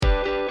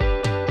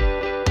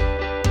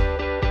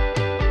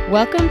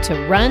Welcome to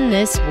Run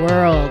This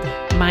World.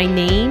 My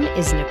name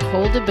is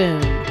Nicole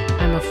DeBoon.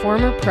 I'm a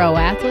former pro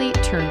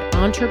athlete turned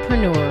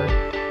entrepreneur.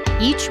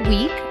 Each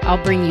week,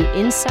 I'll bring you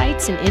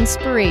insights and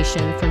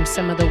inspiration from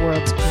some of the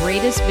world's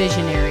greatest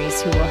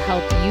visionaries who will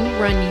help you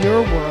run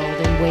your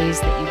world in ways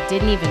that you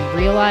didn't even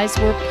realize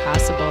were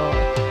possible.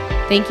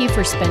 Thank you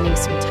for spending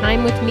some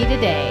time with me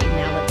today.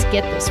 Now let's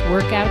get this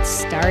workout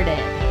started.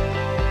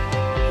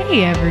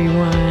 Hey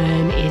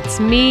everyone, it's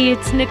me,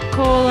 it's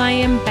Nicole. I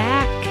am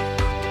back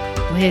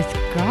with,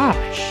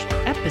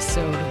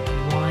 episode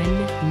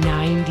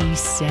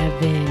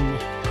 197.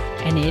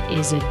 And it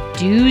is a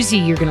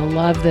doozy. You're going to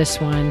love this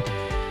one.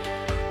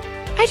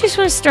 I just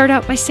want to start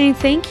out by saying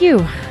thank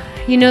you.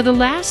 You know, the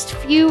last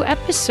few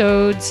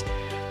episodes,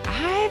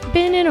 I've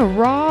been in a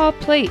raw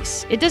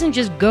place. It doesn't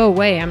just go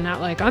away. I'm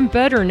not like, I'm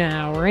better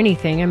now or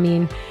anything. I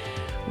mean,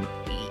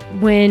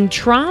 when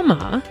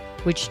trauma,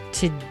 which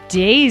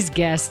today's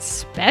guest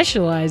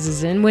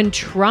specializes in, when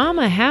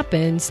trauma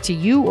happens to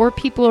you or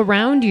people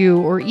around you,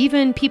 or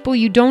even people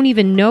you don't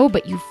even know,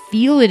 but you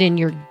feel it in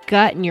your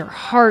gut and your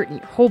heart and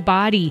your whole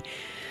body,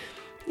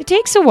 it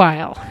takes a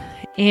while.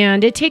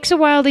 And it takes a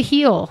while to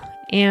heal.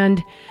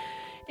 And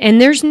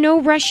there's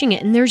no rushing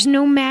it, and there's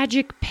no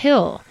magic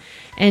pill.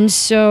 And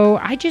so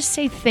I just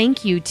say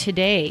thank you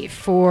today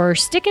for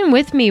sticking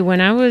with me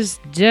when I was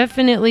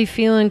definitely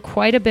feeling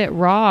quite a bit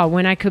raw,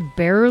 when I could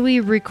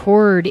barely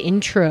record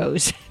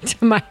intros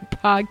to my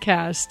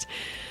podcast,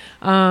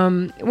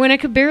 when I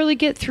could barely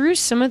get through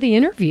some of the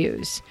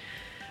interviews.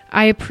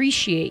 I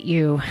appreciate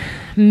you.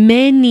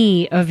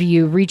 Many of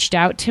you reached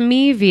out to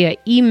me via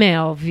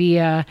email,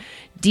 via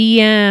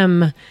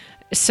DM,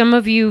 some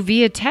of you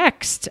via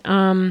text.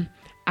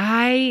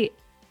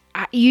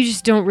 You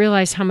just don't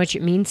realize how much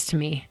it means to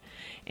me.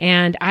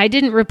 And I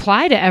didn't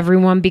reply to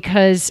everyone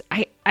because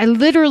I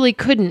literally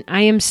couldn't.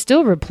 I am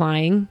still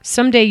replying.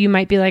 Someday you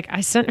might be like,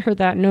 I sent her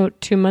that note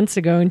 2 months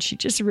ago and she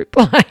just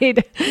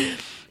replied.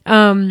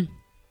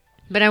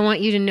 But I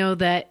want you to know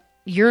that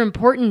you're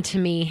important to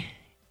me.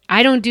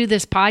 I don't do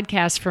this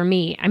podcast for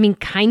me. I mean,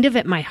 kind of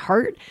at my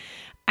heart,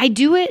 I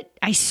do it.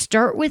 I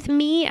start with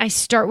me. I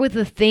start with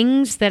the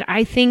things that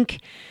I think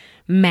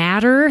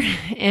matter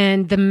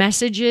and the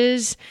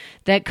messages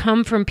that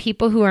come from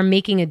people who are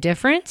making a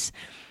difference.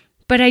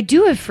 But I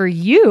do it for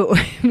you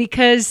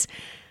because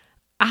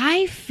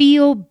I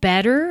feel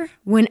better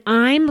when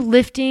I'm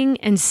lifting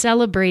and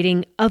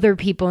celebrating other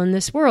people in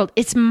this world.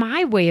 It's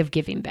my way of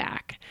giving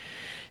back.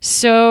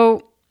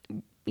 So,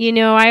 you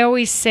know, I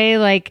always say,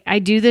 like, I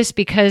do this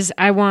because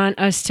I want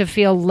us to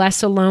feel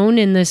less alone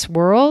in this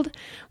world.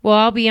 Well,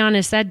 I'll be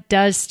honest, that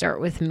does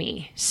start with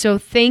me. So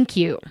thank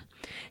you.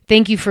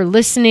 Thank you for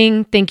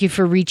listening. Thank you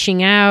for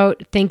reaching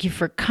out. Thank you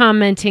for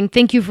commenting.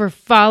 Thank you for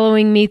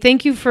following me.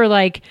 Thank you for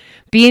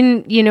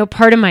being,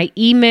 part of my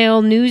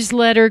email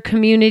newsletter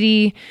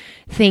community.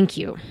 Thank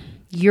you.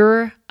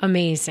 You're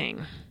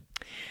amazing.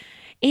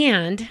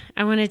 And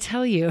I want to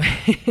tell you,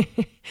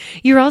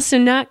 you're also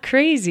not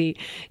crazy.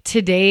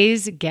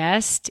 Today's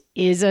guest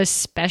is a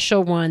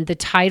special one. The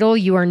title,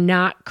 You Are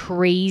Not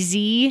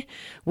Crazy,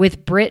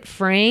 with Britt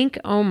Frank.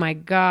 Oh my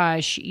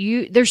gosh.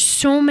 There's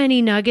so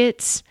many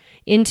nuggets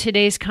in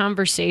today's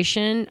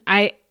conversation.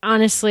 I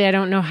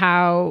don't know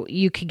how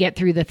you could get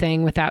through the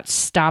thing without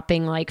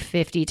stopping like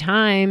 50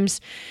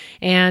 times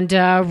and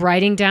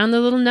writing down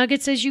the little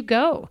nuggets as you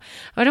go.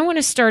 I don't want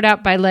to start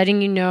out by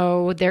letting you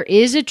know there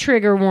is a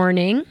trigger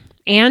warning,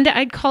 and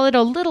I'd call it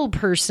a little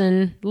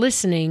person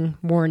listening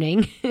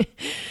warning.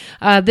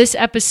 This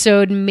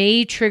episode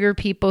may trigger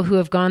people who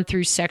have gone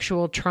through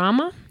sexual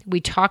trauma.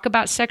 We talk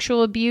about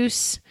sexual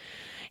abuse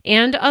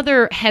and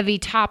other heavy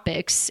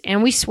topics,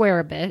 and we swear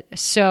a bit.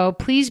 So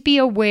please be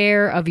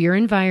aware of your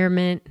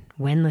environment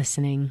when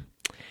listening.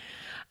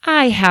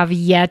 I have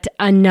yet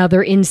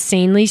another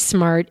insanely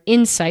smart,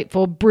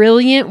 insightful,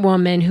 brilliant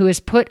woman who is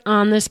put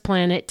on this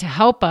planet to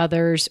help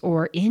others,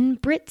 or in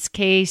Britt's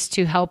case,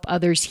 to help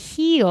others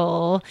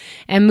heal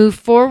and move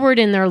forward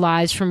in their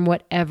lives from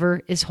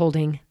whatever is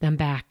holding them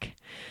back.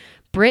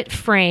 Britt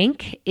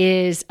Frank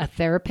is a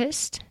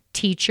therapist,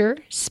 teacher,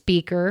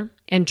 speaker,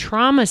 and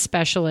trauma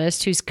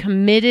specialist who's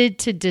committed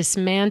to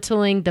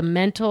dismantling the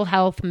mental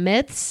health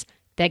myths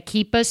that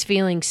keep us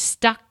feeling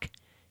stuck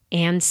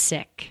and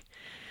sick.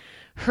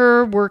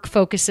 Her work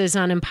focuses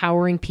on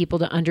empowering people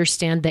to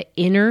understand the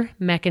inner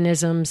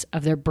mechanisms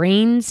of their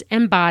brains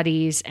and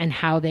bodies and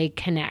how they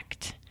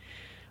connect.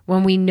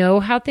 When we know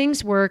how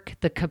things work,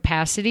 the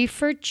capacity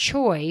for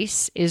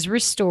choice is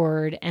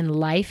restored and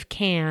life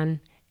can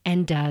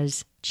and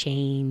does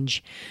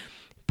change.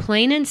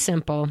 Plain and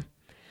simple,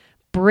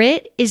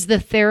 Britt is the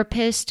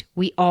therapist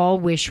we all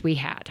wish we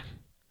had.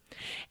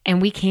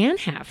 And we can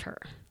have her.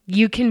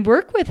 You can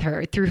work with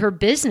her through her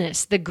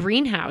business, The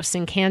Greenhouse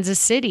in Kansas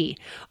City,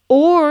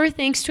 or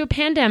thanks to a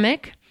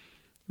pandemic,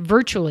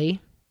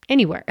 virtually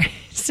anywhere.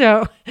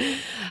 So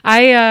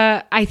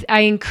I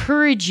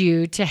encourage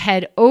you to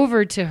head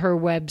over to her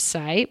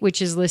website,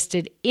 which is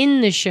listed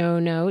in the show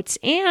notes,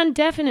 and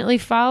definitely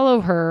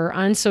follow her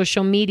on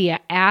social media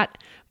at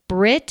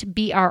Britt,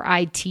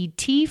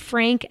 Britt,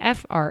 Frank,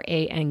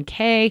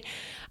 Frank.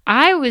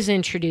 I was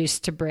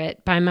introduced to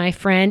Britt by my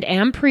friend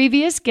and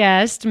previous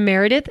guest,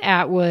 Meredith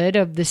Atwood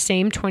of the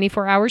same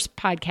 24 Hours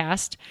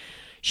podcast.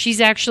 She's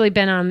actually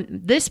been on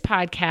this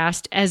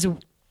podcast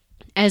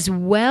as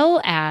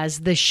well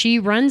as the She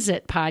Runs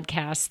It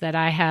podcast that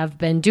I have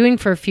been doing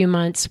for a few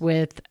months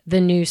with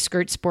the new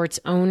Skirt Sports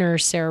owner,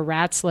 Sarah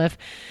Ratzliff.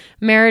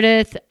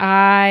 Meredith,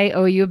 I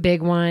owe you a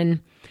big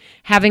one.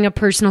 Having a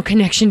personal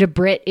connection to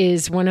Britt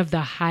is one of the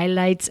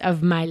highlights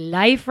of my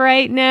life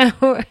right now.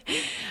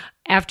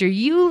 After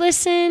you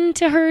listen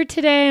to her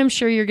today, I'm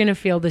sure you're going to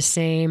feel the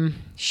same.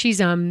 She's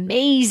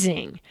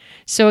amazing.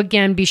 So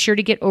again, be sure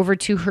to get over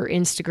to her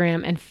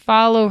Instagram and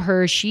follow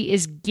her. She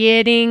is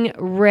getting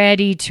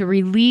ready to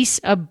release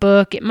a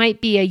book. It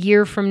might be a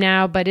year from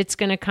now, but it's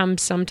going to come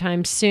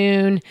sometime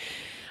soon.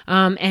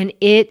 And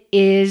it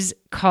is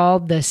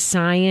called The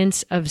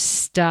Science of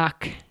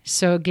Stuck.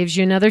 So it gives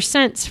you another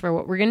sense for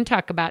what we're going to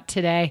talk about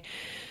today.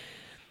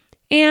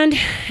 And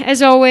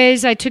as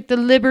always, I took the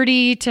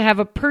liberty to have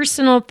a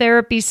personal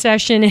therapy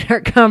session in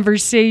our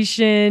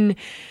conversation,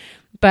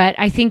 but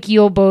I think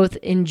you'll both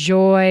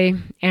enjoy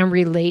and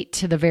relate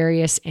to the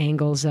various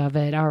angles of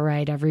it. All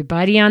right,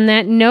 everybody, on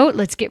that note,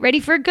 let's get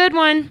ready for a good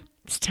one.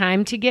 It's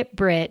time to get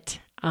Britt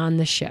on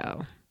the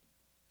show.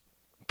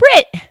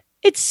 Britt,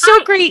 it's so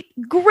great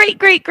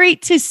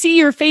to see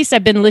your face.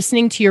 I've been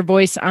listening to your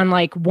voice on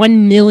like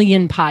 1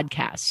 million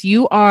podcasts.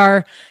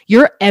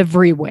 You're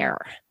everywhere.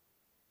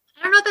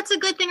 I don't know if that's a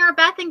good thing or a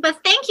bad thing,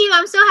 but thank you.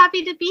 I'm so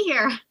happy to be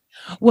here.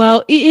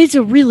 Well, it is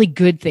a really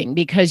good thing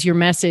because your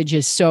message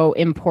is so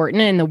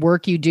important and the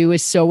work you do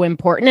is so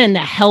important and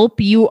the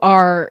help you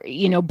are,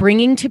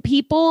 bringing to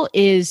people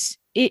it's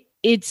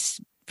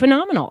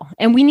phenomenal.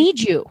 And we need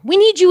you. We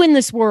need you in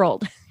this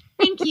world.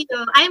 Thank you.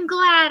 I'm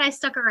glad I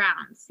stuck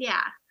around.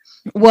 Yeah.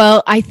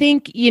 Well, I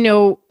think,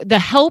 the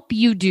help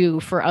you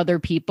do for other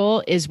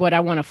people is what I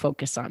want to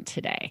focus on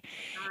today.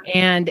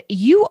 And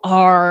you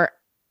are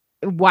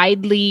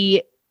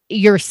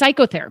you're a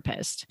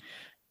psychotherapist,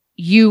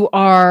 you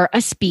are a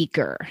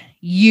speaker,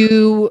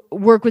 you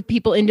work with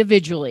people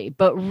individually,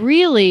 but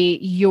really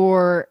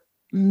your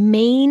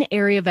main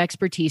area of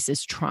expertise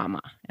is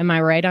trauma. Am I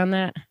right on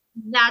that?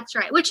 That's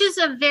right, which is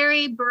a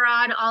very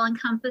broad,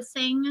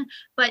 all-encompassing,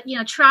 but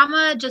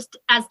trauma, just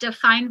as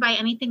defined by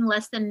anything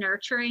less than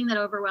nurturing that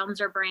overwhelms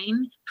our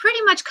brain,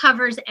 pretty much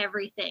covers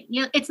everything.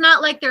 It's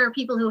not like there are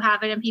people who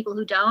have it and people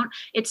who don't.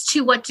 It's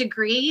to what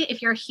degree. If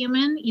you're a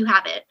human, you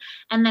have it,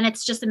 and then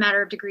it's just a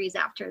matter of degrees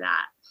after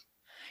that.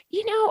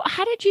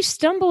 How did you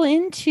stumble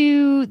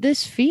into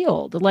this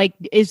field? Like,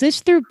 is this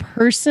through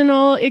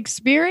personal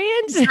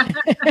experience?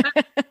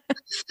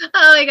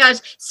 Oh my gosh.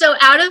 So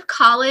out of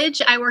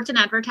college, I worked in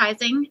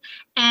advertising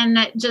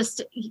and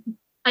just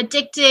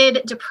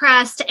addicted,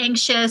 depressed,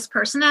 anxious,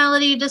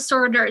 personality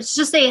disorder. It's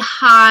just a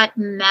hot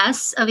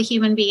mess of a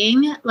human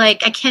being.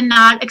 Like, I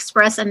cannot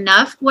express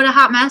enough what a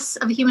hot mess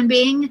of a human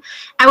being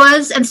I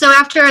was. And so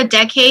after a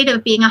decade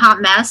of being a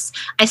hot mess,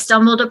 I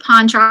stumbled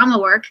upon trauma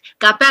work,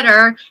 got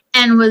better,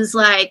 and was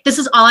like, this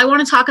is all I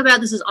want to talk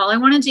about. This is all I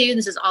want to do.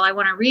 This is all I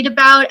want to read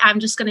about. I'm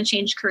just going to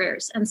change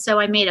careers. And so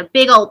I made a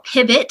big old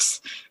pivot,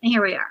 and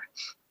here we are.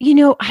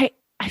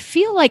 I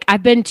feel like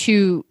I've been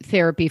to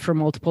therapy for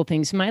multiple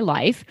things in my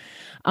life.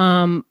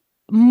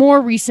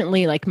 More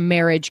recently, like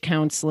marriage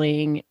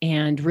counseling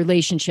and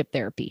relationship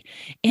therapy.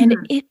 And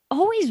it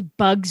always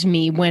bugs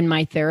me when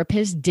my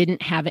therapist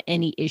didn't have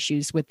any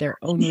issues with their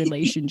own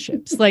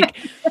relationships. Like,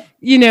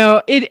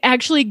 it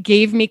actually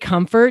gave me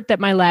comfort that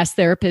my last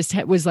therapist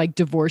was like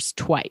divorced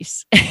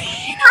twice.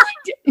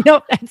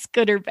 No, that's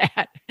good or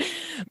bad.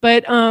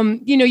 But,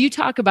 you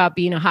talk about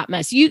being a hot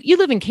mess. You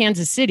live in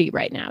Kansas City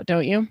right now,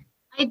 don't you?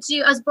 I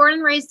do. I was born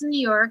and raised in New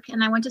York,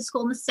 and I went to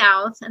school in the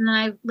South, and then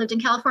I lived in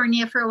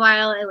California for a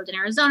while. I lived in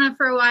Arizona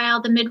for a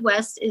while. The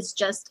Midwest is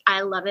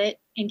I love it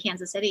in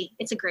Kansas City.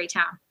 It's a great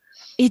town.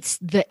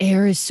 The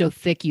air is so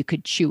thick you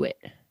could chew it.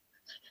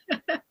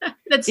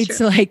 That's it's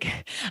true.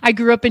 Like, I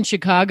grew up in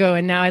Chicago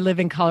and now I live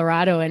in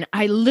Colorado, and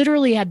I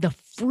literally had the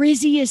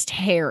frizziest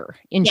hair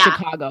in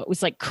Chicago. It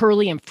was like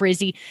curly and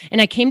frizzy. And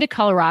I came to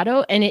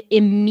Colorado and it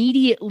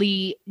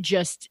immediately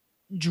just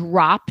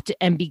dropped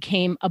and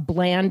became a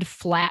bland,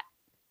 flat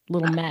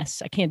little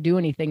mess I can't do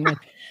anything with.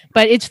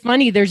 But it's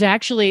funny, this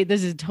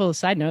is a total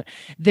side note,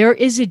 there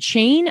is a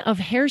chain of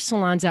hair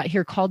salons out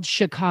here called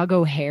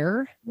Chicago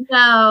Hair.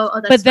 No.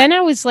 But then I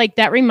was like,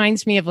 that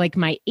reminds me of like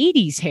my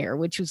 80s hair,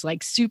 which was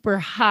like super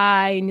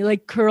high and you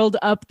like curled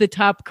up the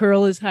top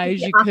curl as high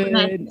as you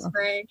could.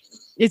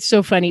 It's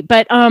so funny.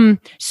 But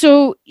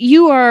so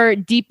you are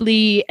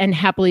deeply and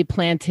happily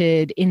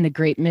planted in the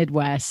great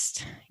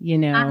Midwest,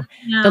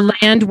 the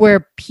land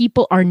where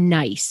people are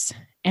nice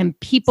and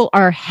people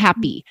are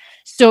happy.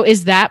 So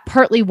is that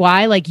partly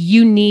why, like,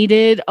 you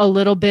needed a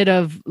little bit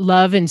of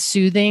love and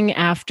soothing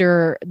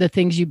after the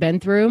things you've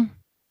been through?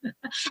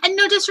 And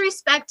no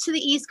disrespect to the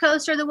East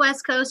Coast or the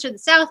West Coast or the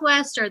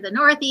Southwest or the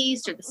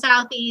Northeast or the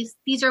Southeast.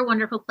 These are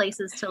wonderful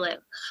places to live.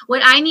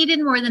 What I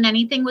needed more than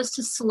anything was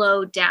to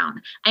slow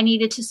down. I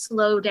needed to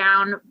slow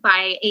down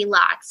by a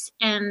lot.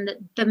 And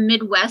the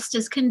Midwest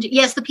is,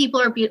 yes, the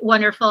people are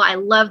wonderful. I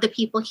love the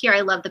people here.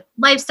 I love the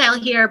lifestyle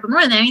here. But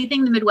more than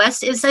anything, the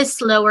Midwest is a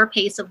slower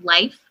pace of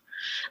life.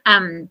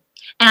 And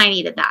I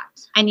needed that.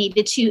 I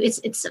needed to, it's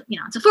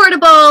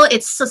affordable.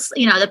 It's,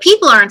 the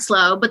people aren't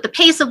slow, but the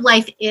pace of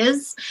life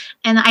is,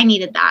 and I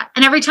needed that.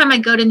 And every time I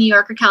go to New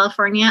York or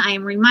California, I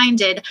am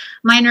reminded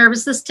my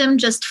nervous system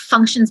just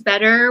functions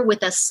better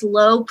with a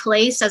slow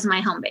place as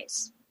my home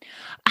base.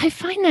 I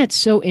find that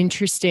so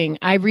interesting.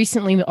 I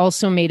recently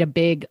also made a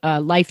big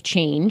life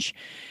change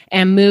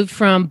and moved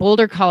from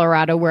Boulder,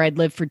 Colorado, where I'd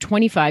lived for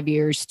 25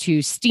 years,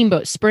 to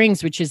Steamboat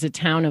Springs, which is a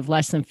town of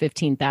less than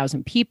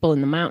 15,000 people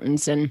in the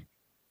mountains. And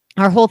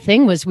our whole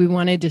thing was we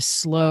wanted to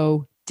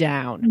slow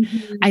down.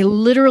 Mm-hmm. I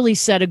literally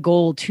set a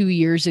goal 2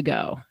 years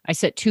ago. I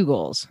set 2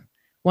 goals.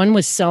 One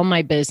was sell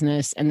my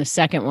business, and the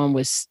second one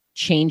was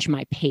change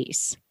my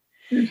pace.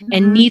 Mm-hmm.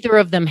 And neither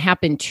of them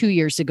happened 2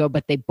 years ago,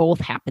 but they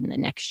both happened the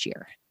next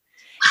year.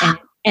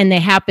 And they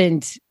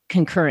happened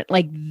concurrent,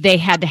 like they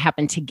had to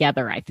happen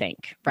together, I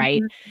think,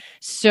 right? Mm-hmm.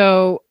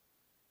 So,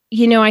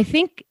 I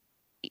think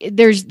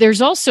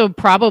there's also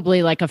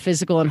probably like a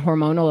physical and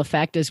hormonal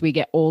effect as we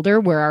get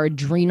older, where our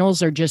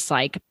adrenals are just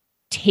like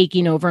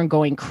taking over and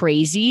going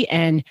crazy,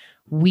 and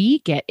we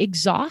get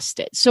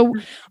exhausted. So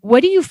what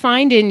do you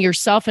find in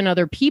yourself and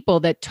other people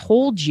that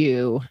told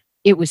you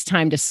it was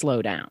time to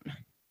slow down?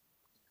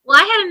 Well,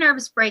 I had a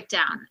nervous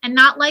breakdown, and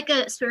not like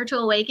a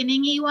spiritual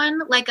awakening-y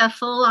one, like a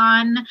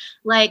full-on,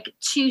 like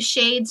 2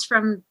 shades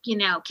from,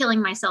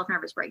 killing myself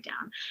nervous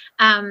breakdown.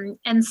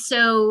 And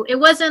so it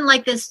wasn't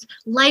like this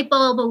light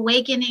bulb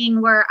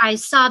awakening where I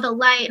saw the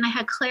light and I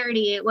had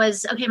clarity. It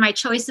was, okay, my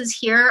choices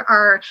here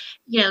are,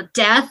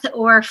 death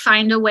or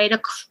find a way to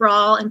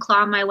crawl and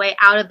claw my way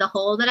out of the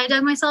hole that I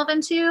dug myself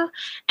into.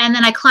 And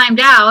then I climbed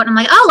out and I'm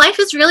like, oh, life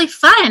is really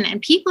fun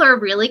and people are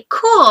really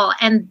cool.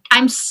 And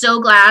I'm so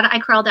glad I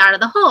crawled out of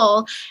the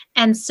hole.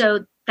 And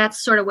so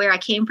that's sort of where I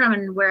came from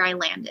and where I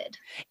landed.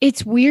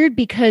 It's weird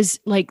because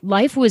like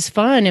life was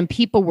fun and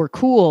people were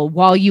cool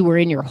while you were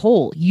in your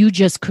hole. You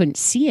just couldn't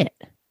see it.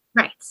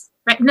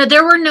 Right. No,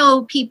 there were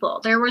no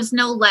people. There was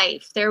no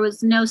life. There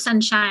was no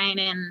sunshine.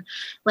 And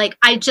like,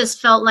 I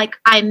just felt like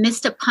I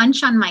missed a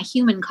punch on my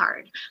human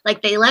card.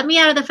 Like they let me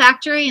out of the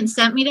factory and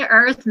sent me to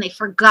Earth, and they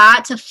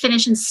forgot to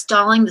finish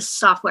installing the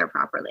software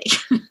properly.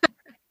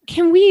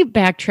 Can we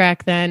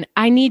backtrack then?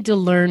 I need to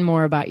learn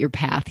more about your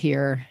path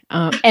here.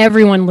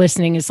 Everyone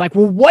listening is like,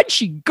 well, what'd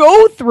she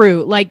go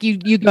through? Like you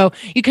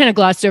kind of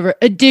glossed over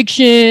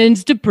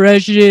addictions,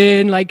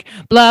 depression, like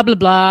blah, blah,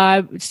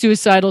 blah,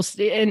 suicidal.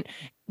 And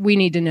we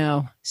need to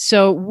know.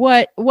 So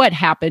what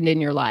happened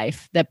in your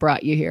life that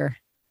brought you here?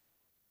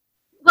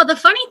 Well, the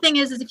funny thing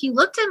is if you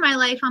looked at my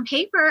life on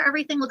paper,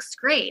 everything looks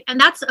great. And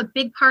that's a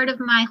big part of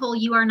my whole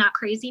You Are Not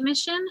Crazy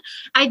mission.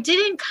 I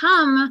didn't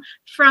come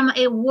from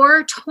a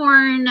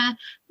war-torn,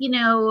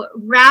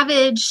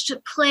 ravaged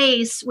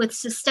place with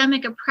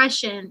systemic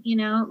oppression,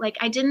 like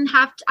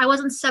I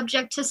wasn't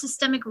subject to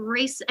systemic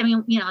race. I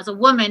mean, as a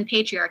woman,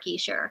 patriarchy,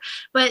 sure.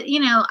 But,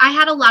 I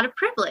had a lot of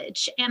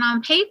privilege, and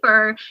on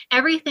paper,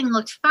 everything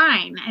looked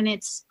fine. And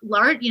it's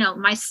large,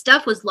 my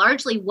stuff was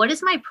largely, what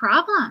is my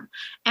problem?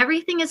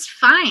 Everything is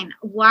fine.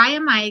 Why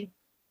am I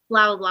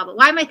blah, blah, blah.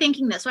 Why am I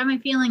thinking this? Why am I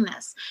feeling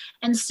this?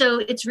 And so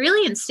it's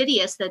really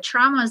insidious. The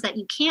traumas that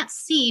you can't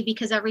see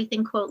because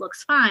everything, quote,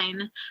 looks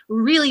fine,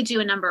 really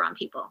do a number on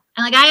people.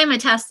 And like, I am a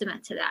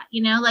testament to that,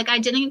 like I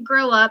didn't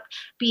grow up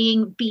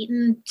being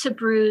beaten to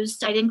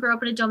bruised. I didn't grow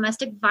up in a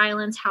domestic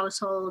violence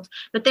household,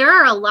 but there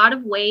are a lot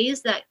of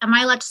ways that, am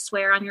I allowed to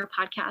swear on your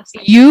podcast?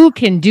 You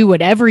can do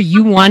whatever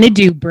you want to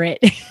do, Britt.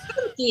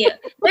 Yeah.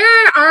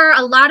 There are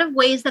a lot of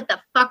ways that the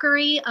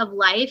fuckery of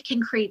life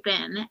can creep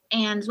in,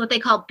 and what they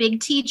call big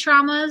T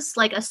traumas,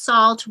 like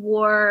assault,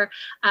 war,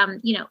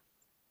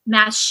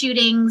 mass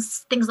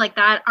shootings, things like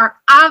that, are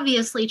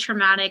obviously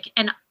traumatic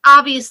and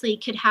obviously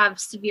could have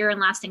severe and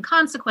lasting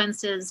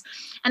consequences.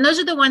 And those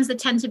are the ones that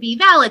tend to be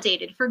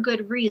validated for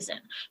good reason.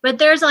 But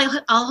there's like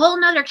a whole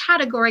nother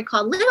category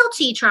called little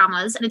T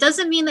traumas. And it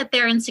doesn't mean that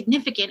they're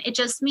insignificant. It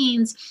just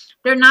means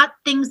they're not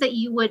things that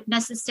you would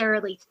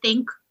necessarily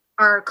think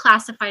are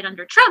classified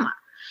under trauma.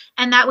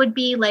 And that would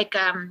be like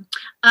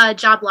a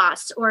job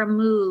loss or a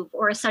move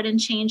or a sudden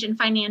change in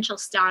financial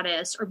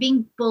status or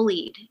being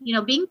bullied.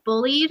 Being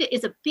bullied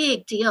is a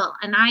big deal.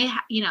 And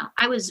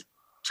I was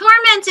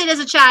tormented as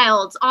a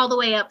child all the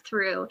way up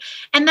through.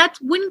 And that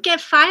wouldn't get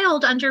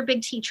filed under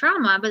big T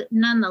trauma, but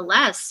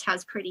nonetheless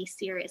has pretty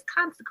serious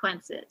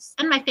consequences.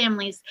 And my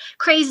family's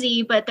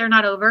crazy, but they're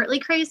not overtly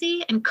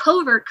crazy. And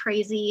covert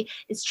crazy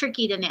is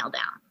tricky to nail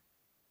down.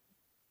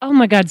 Oh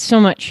my God, so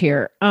much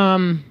here.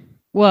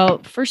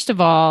 Well, first of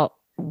all,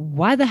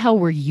 why the hell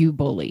were you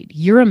bullied?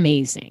 You're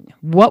amazing.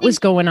 What was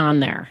going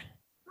on there?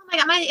 Oh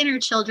my inner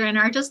children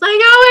are just like,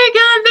 oh my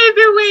God, they've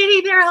been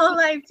waiting their whole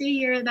life to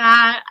hear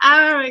that.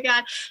 Oh my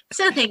God.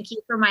 So thank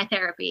you for my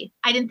therapy.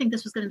 I didn't think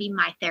this was going to be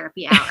my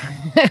therapy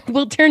hour.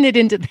 We'll turn it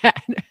into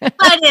that.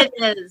 But it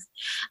is.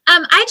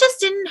 I just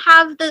didn't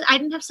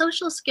have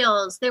social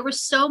skills. There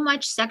was so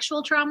much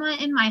sexual trauma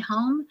in my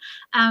home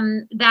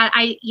that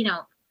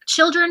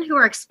children who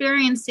are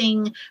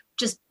experiencing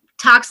just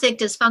toxic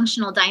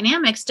dysfunctional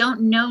dynamics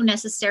don't know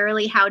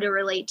necessarily how to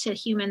relate to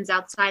humans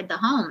outside the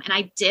home, and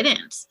I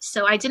didn't.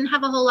 So I didn't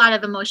have a whole lot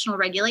of emotional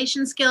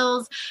regulation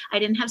skills. I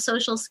didn't have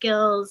social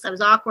skills. I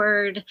was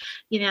awkward.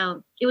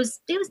 It was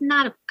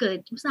not a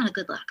good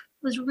look.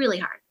 It was really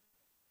hard.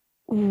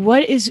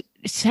 What is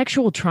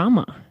sexual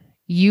trauma?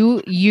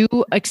 You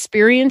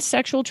experienced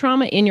sexual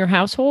trauma in your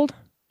household?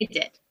 I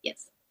did,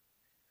 yes.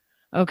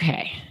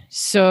 Okay.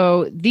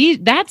 So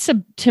that's a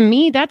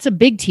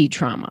big T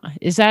trauma.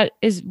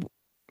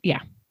 Yeah.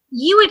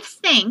 You would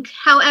think,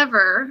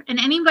 however, and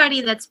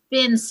anybody that's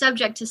been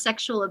subject to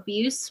sexual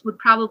abuse would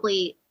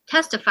probably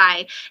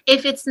testify,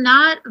 if it's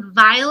not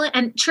violent,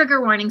 and trigger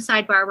warning,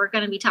 sidebar, we're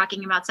going to be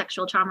talking about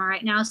sexual trauma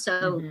right now.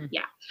 So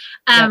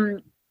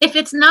if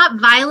it's not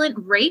violent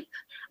rape,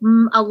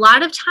 a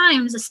lot of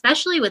times,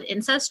 especially with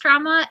incest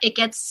trauma, it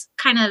gets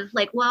kind of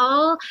like,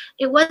 well,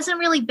 it wasn't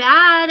really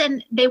bad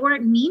and they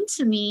weren't mean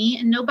to me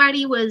and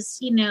nobody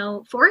was,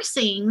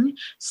 forcing.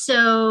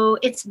 So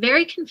it's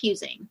very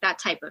confusing, that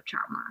type of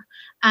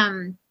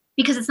trauma,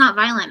 because it's not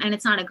violent and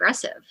it's not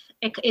aggressive.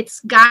 It's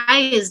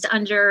guised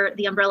under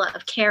the umbrella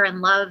of care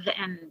and love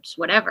and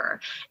whatever.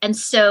 And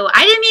so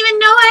I didn't even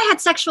know I had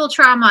sexual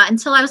trauma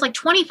until I was like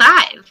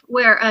 25,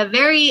 where a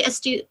very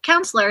astute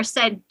counselor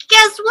said,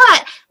 guess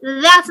what?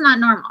 That's not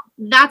normal.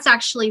 That's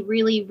actually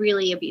really,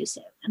 really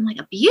abusive. I'm like,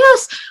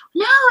 abuse?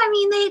 No, I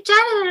mean,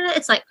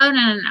 it's like, oh,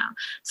 no.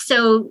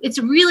 So it's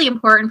really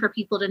important for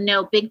people to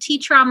know big T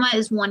trauma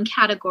is one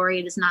category.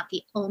 It is not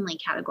the only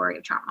category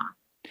of trauma.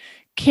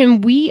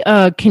 Can we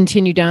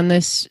continue down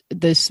this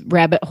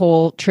rabbit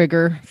hole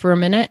trigger for a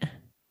minute?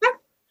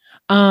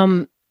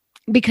 Sure.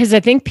 Because I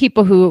think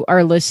people who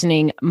are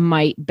listening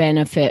might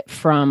benefit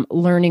from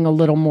learning a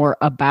little more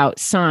about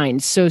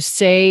signs. So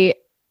say,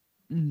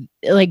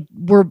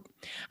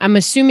 I'm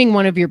assuming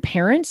one of your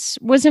parents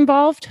was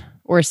involved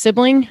or a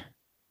sibling?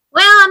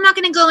 Well, I'm not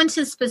going to go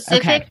into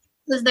specifics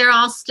because they're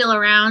all still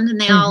around and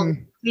they all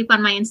creep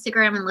on my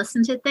Instagram and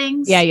listen to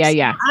things. Yeah.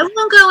 So I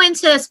won't go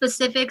into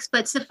specifics,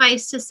 but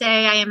suffice to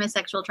say, I am a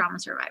sexual trauma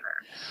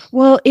survivor.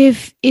 Well,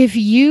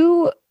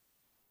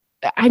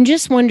 I'm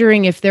just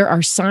wondering if there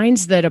are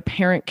signs that a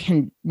parent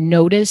can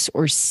notice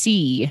or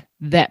see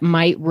that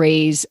might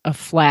raise a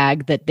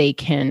flag that they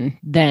can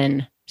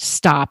then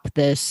stop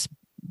this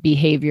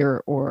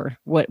behavior or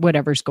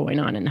whatever's going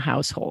on in the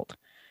household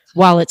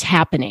while it's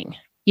happening.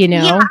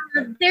 Yeah,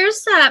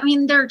 there's,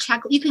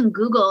 you can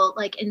Google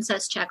like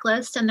incest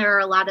checklist and there are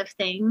a lot of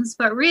things,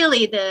 but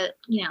really the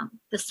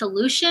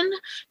solution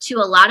to a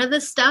lot of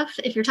this stuff,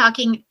 if you're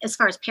talking as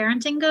far as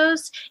parenting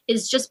goes,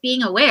 is just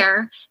being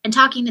aware and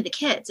talking to the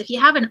kids. If you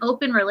have an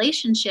open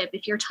relationship,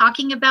 if you're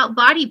talking about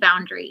body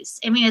boundaries,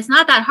 it's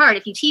not that hard.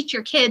 If you teach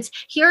your kids,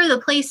 here are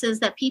the places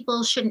that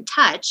people shouldn't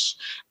touch,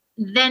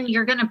 then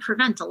you're going to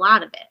prevent a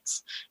lot of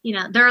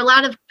it. There are a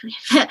lot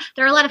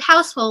of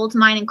households,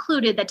 mine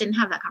included, that didn't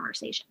have that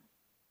conversation.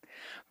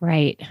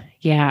 Right.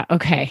 Yeah.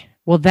 Okay.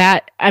 Well,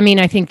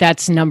 I think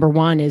that's number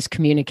one is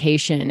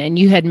communication. And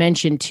you had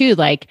mentioned too,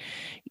 like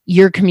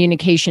your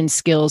communication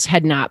skills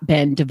had not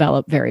been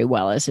developed very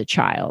well as a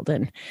child.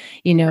 And,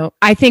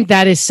 I think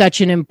that is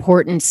such an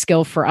important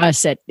skill for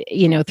us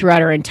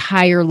throughout our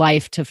entire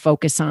life to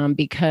focus on,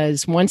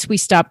 because once we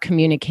stop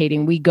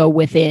communicating, we go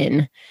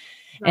within.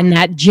 And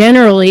that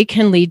generally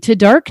can lead to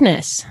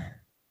darkness.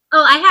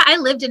 Oh, I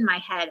lived in my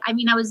head.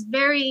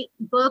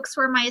 Books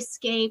were my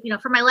escape.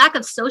 For my lack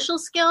of social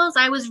skills,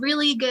 I was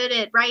really good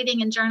at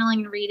writing and journaling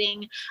and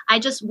reading. I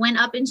just went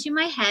up into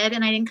my head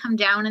and I didn't come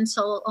down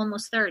until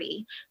almost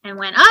 30 and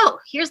went, oh,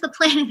 here's the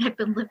planet I've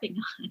been living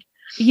on.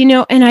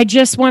 And I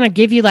just want to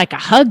give you like a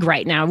hug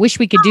right now. I wish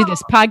we could do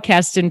this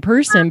podcast in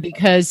person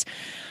because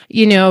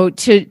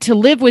to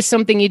live with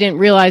something you didn't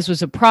realize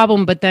was a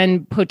problem, but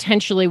then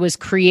potentially was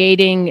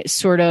creating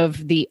sort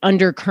of the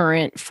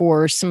undercurrent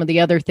for some of the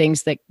other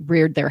things that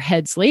reared their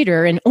heads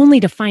later, and only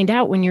to find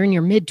out when you're in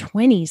your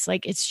mid-20s,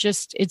 like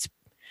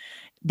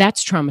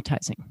that's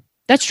traumatizing.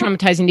 That's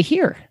traumatizing to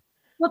hear.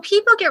 Well,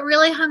 people get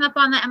really hung up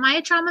on that. Am I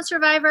a trauma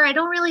survivor? I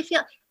don't really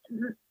feel...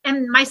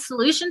 And my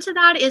solution to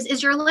that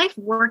is your life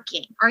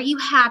working? Are you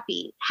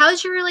happy?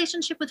 How's your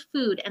relationship with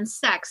food and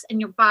sex and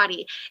your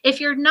body?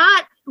 If you're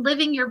not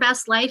living your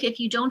best life, if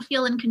you don't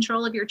feel in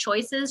control of your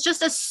choices,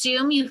 just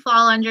assume you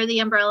fall under the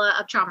umbrella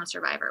of trauma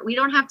survivor. We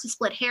don't have to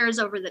split hairs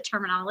over the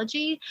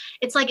terminology.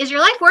 It's like, is your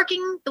life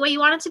working the way you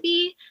want it to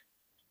be?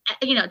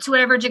 To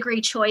whatever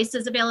degree choice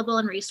is available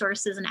and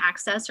resources and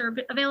access are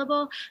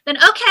available, then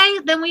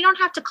then we don't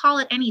have to call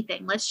it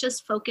anything. Let's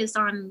just focus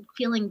on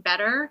feeling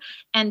better.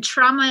 And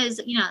trauma is,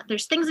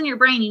 there's things in your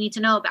brain you need to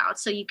know about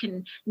so you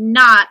can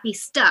not be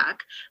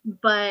stuck.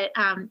 But,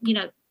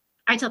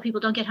 I tell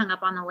people don't get hung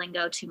up on the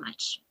lingo too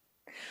much.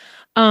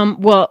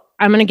 Well,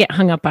 I'm going to get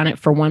hung up on it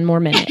for one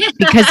more minute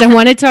because I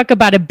want to talk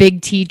about a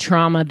big T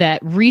trauma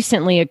that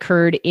recently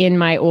occurred in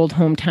my old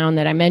hometown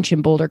that I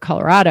mentioned, Boulder,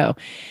 Colorado.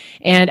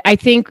 And I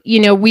think,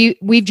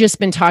 we've just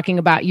been talking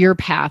about your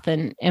path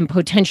and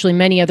potentially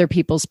many other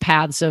people's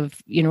paths of,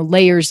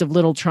 layers of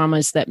little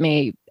traumas that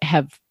may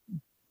have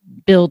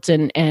built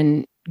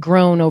and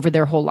grown over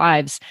their whole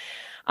lives.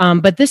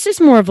 But this is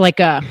more of like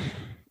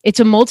it's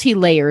a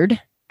multi-layered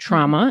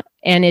trauma,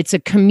 and it's a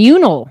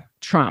communal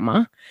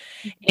trauma.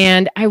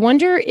 And I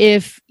wonder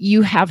if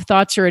you have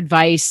thoughts or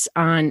advice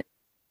on,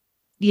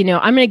 I'm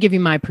going to give you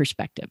my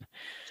perspective.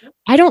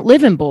 I don't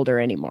live in Boulder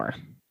anymore.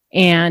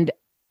 And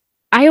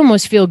I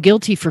almost feel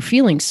guilty for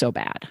feeling so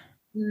bad.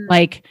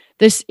 Like,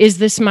 is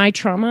this my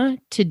trauma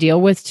to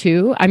deal with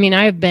too? I mean,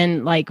 I have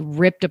been like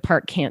ripped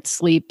apart, can't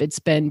sleep. It's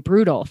been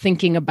brutal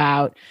thinking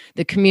about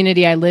the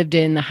community I lived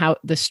in,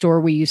 the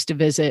store we used to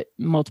visit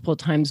multiple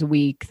times a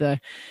week, the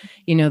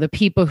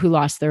people who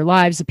lost their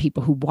lives, the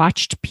people who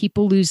watched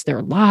people lose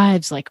their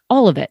lives, like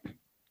all of it.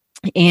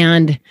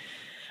 And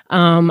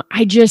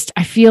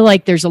I feel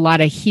like there's a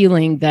lot of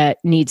healing that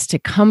needs to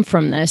come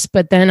from this.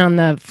 But then on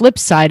the flip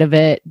side of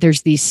it,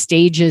 there's these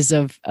stages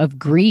of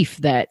grief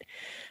that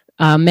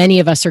many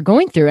of us are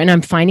going through. And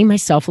I'm finding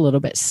myself a little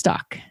bit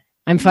stuck.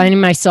 I'm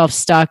finding myself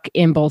stuck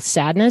in both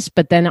sadness,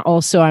 but then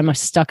also I'm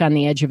stuck on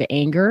the edge of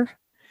anger.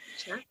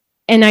 Sure.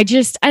 And I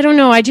don't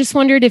know. I just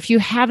wondered if you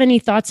have any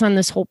thoughts on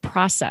this whole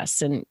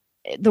process. And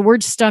the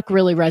word stuck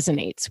really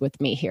resonates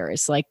with me here.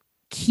 It's like,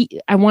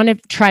 I want to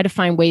try to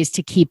find ways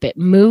to keep it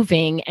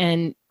moving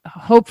and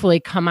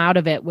hopefully come out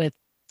of it with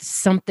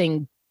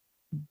something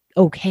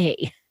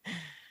okay.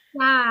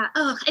 Yeah.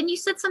 Oh, and you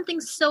said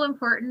something so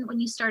important when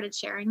you started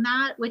sharing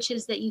that, which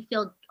is that you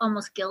feel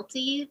almost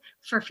guilty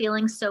for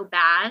feeling so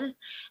bad.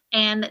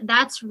 And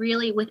that's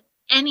really with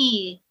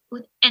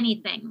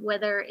anything,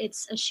 whether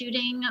it's a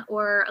shooting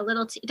or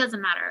it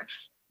doesn't matter.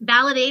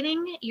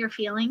 Validating your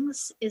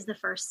feelings is the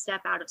first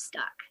step out of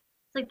stuck.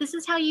 It's like, this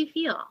is how you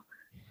feel.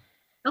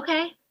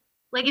 Okay.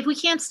 Like, if we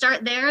can't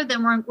start there,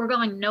 then we're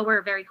going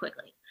nowhere very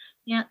quickly.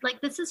 Yeah.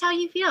 Like, this is how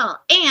you feel.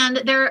 And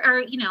there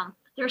are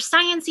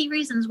sciencey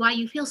reasons why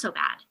you feel so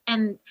bad.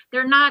 And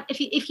they're not,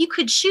 if you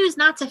could choose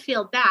not to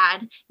feel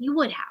bad, you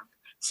would have.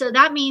 So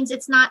that means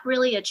it's not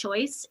really a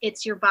choice.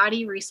 It's your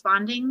body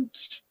responding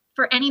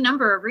for any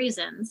number of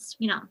reasons.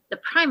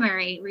 The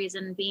primary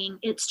reason being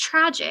it's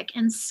tragic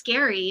and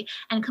scary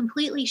and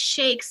completely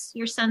shakes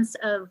your sense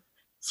of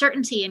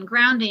certainty and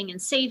grounding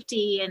and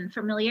safety and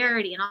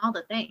familiarity and all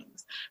the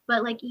things.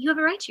 But like, you have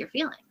a right to your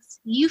feelings.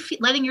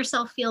 Letting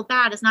yourself feel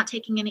bad is not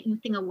taking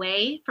anything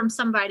away from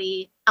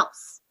somebody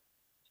else.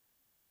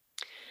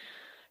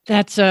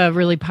 That's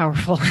really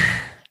powerful.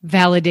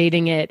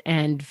 Validating it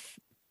and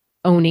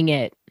owning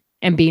it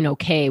and being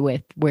okay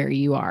with where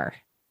you are,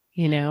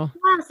 Yes.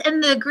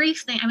 And the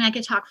grief thing, I mean, I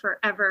could talk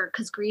forever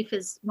because grief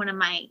is one of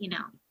my,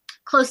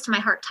 close to my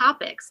heart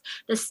topics.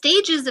 The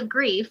stages of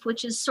grief,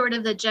 which is sort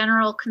of the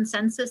general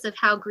consensus of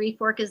how grief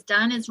work is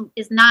done,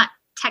 is not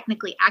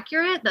technically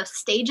accurate. The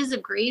stages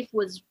of grief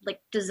was like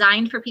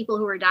designed for people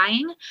who are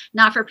dying,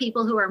 not for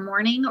people who are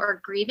mourning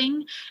or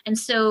grieving. And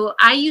so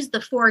I use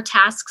the 4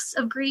 tasks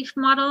of grief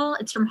model.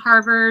 It's from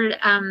Harvard,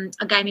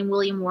 a guy named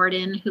William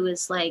Worden, who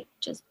is like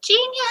just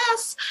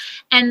genius.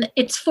 And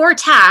it's 4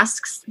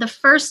 tasks. The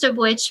first of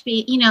which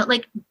be,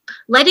 like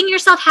letting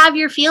yourself have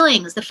your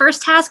feelings. The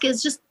first task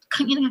is just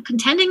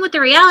contending with the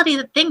reality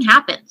that thing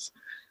happens.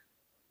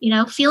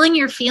 Feeling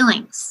your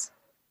feelings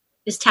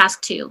is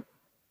task 2.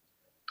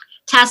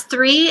 Task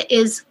 3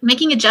 is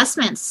making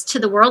adjustments to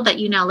the world that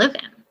you now live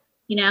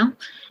in,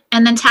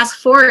 and then task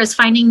 4 is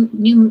finding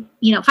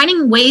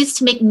ways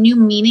to make new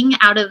meaning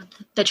out of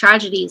the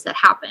tragedies that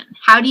happen.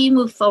 How do you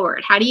move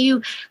forward? How do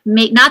you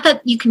not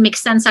that you can make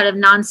sense out of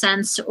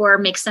nonsense or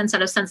make sense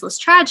out of senseless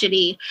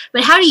tragedy,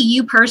 but how do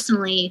you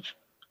personally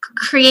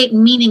create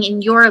meaning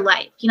in your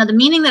life? The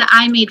meaning that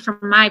I made from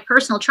my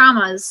personal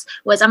traumas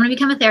was, I'm going to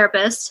become a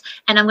therapist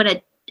and I'm going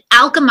to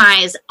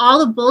alchemize all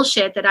the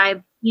bullshit that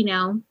I've,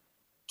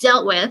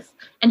 dealt with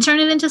and turn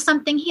it into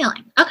something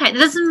healing. Okay, that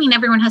doesn't mean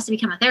everyone has to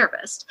become a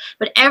therapist,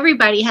 but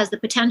everybody has the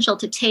potential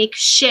to take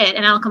shit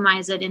and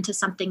alchemize it into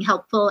something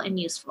helpful and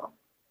useful.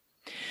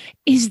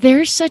 Is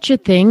there such a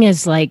thing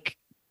as like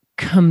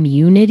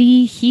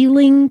community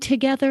healing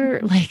together?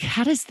 Like,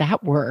 how does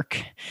that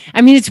work?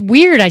 I mean, it's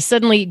weird.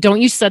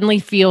 Don't you suddenly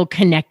feel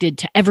connected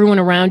to everyone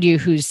around you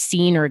who's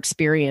seen or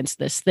experienced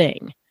this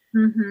thing?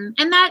 Mm-hmm.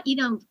 And that,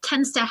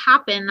 tends to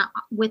happen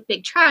with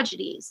big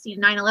tragedies.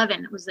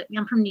 9/11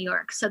 I'm from New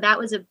York. So that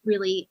was a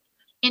really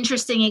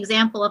interesting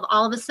example of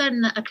all of a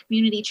sudden a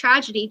community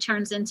tragedy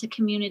turns into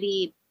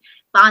community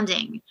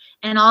bonding,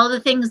 and all the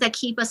things that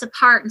keep us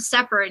apart and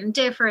separate and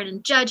different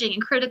and judging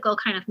and critical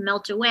kind of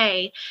melt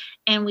away.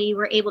 And we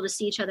were able to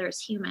see each other as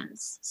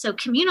humans. So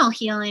communal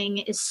healing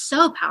is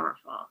so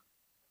powerful.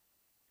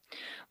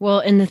 Well,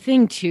 and the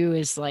thing too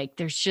is like,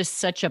 there's just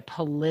such a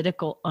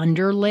political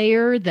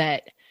underlayer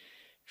that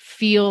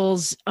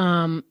feels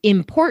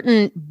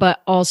important,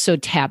 but also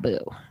taboo.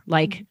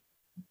 Like,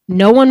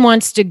 no one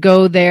wants to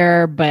go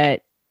there,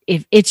 but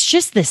if it's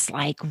just this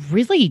like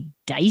really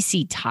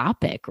dicey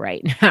topic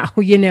right now,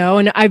 you know,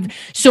 and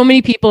so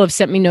many people have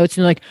sent me notes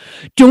and like,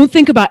 don't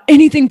think about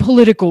anything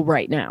political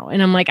right now.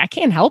 And I'm like, I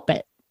can't help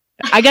it.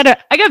 I gotta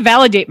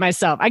validate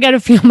myself. I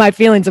gotta feel my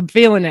feelings. I'm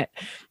feeling it.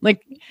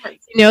 Like,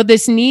 you know,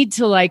 this need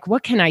to like,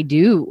 what can I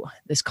do?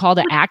 This call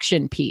to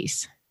action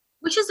piece.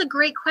 Which is a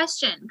great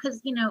question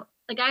because, you know,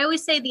 like I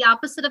always say, the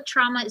opposite of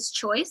trauma is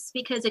choice,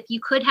 because if you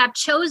could have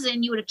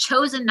chosen, you would have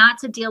chosen not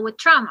to deal with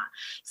trauma.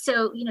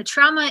 So, you know,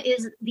 trauma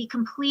is the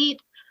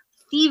complete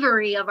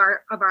thievery of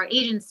our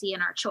agency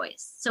and our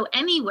choice. So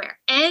anywhere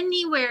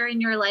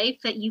in your life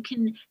that you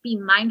can be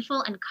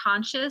mindful and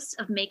conscious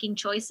of making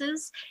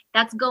choices,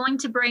 that's going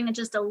to bring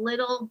just a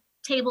little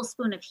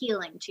tablespoon of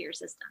healing to your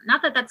system.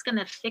 Not that that's going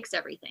to fix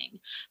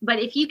everything, but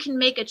if you can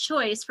make a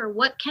choice for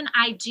what can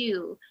I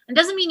do, it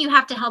doesn't mean you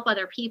have to help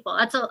other people.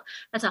 That's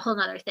a whole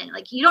nother thing.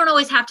 Like, you don't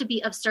always have to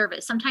be of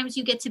service. Sometimes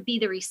you get to be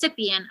the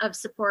recipient of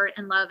support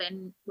and love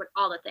and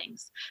all the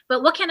things.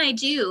 But what can I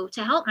do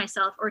to help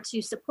myself or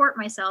to support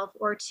myself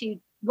or to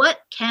what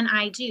can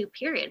I do,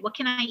 period? What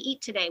can I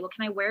eat today? What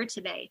can I wear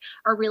today?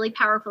 Are really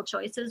powerful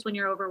choices when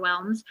you're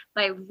overwhelmed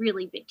by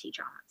really big T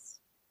traumas.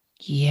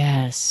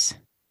 Yes.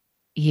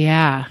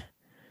 Yeah.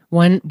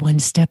 One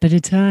step at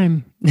a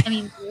time. I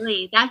mean,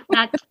 really, that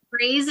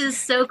phrase is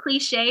so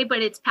cliche,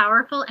 but it's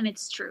powerful and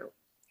it's true.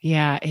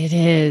 Yeah, it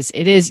is.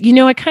 It is. You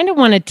know, I kind of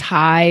want to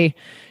tie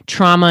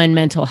trauma and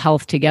mental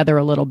health together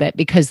a little bit,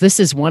 because this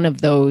is one of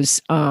those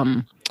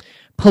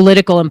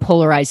political and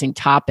polarizing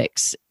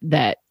topics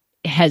that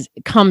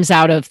comes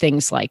out of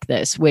things like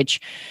this,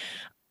 which,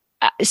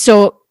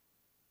 so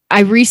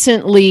I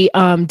recently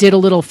did a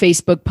little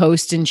Facebook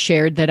post and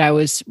shared that I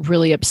was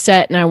really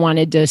upset and I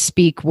wanted to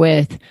speak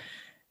with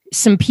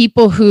some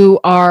people who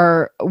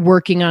are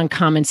working on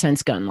common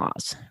sense gun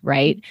laws,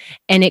 right?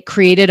 And it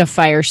created a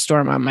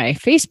firestorm on my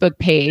Facebook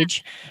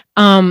page,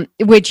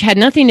 which had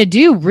nothing to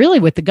do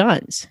really with the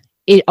guns.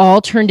 It all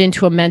turned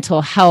into a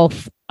mental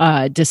health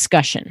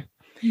discussion.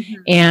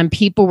 Mm-hmm. And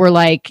people were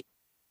like,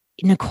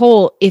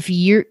 Nicole,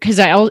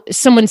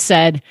 someone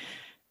said,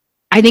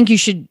 I think you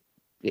should,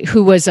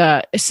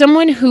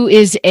 someone who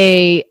is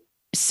a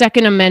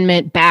Second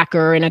Amendment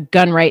backer and a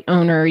gun right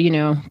owner, you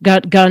know,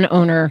 gun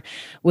owner,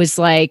 was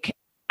like,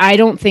 I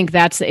don't think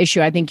that's the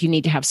issue. I think you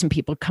need to have some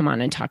people come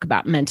on and talk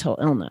about mental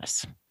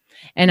illness.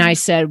 And I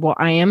said, well,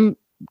 I am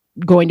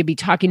going to be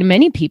talking to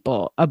many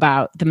people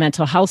about the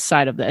mental health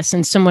side of this.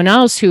 And someone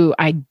else who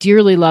I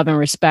dearly love and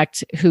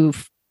respect, who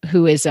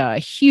is a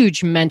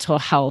huge mental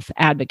health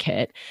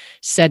advocate,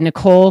 said,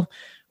 Nicole,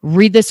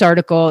 read this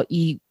article.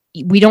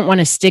 We don't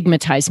want to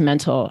stigmatize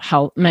mental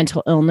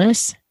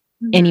illness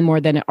any more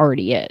than it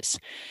already is.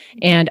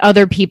 And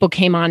other people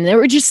came on. There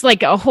were just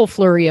like a whole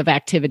flurry of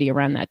activity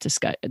around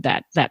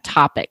that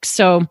topic.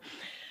 So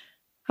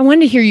I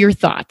wanted to hear your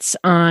thoughts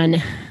on,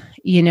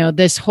 you know,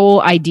 this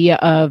whole idea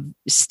of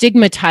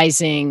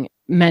stigmatizing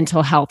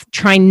mental health,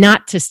 trying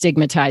not to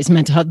stigmatize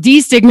mental health,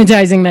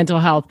 destigmatizing mental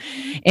health,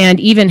 and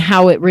even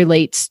how it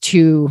relates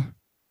to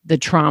the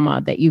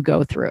trauma that you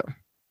go through.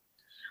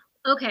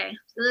 Okay,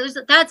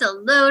 so that's a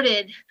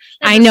loaded.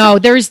 I know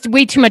there's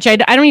way too much. I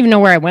don't even know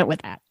where I went with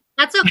that.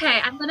 That's okay.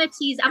 I'm going to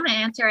tease. I'm going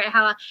to answer it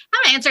how I want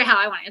to answer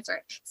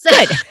it. So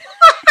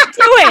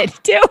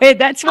do it.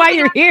 That's why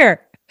you're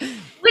here.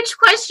 Which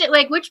question,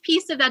 like which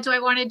piece of that do I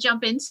want to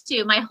jump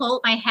into? My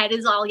head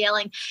is all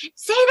yelling,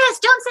 say this,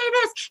 don't say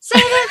this, say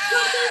this,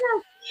 don't say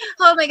this.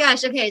 Oh my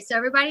gosh. Okay. So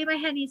everybody in my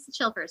head needs to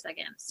chill for a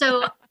second.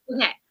 So,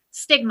 okay.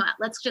 Stigma.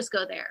 Let's just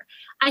go there.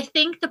 I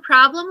think the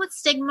problem with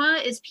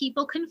stigma is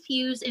people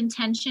confuse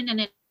intention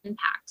and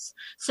impacts.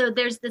 So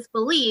there's this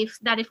belief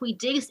that if we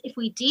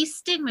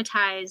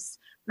destigmatize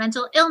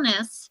mental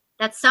illness,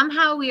 that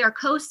somehow we are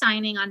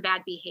co-signing on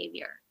bad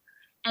behavior.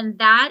 And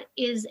that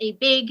is a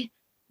big,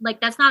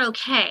 that's not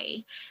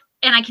okay.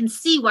 And I can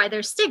see why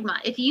there's stigma.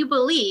 If you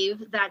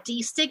believe that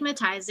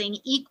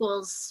destigmatizing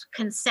equals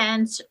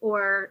consent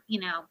or, you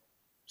know,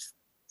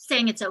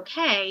 saying it's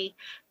okay,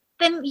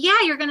 then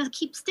yeah, you're going to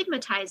keep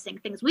stigmatizing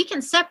things. We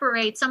can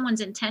separate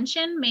someone's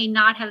intention may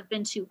not have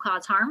been to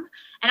cause harm.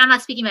 And I'm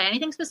not speaking about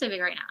anything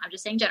specific right now. I'm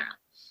just saying generally.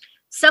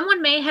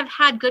 Someone may have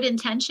had good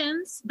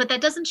intentions, but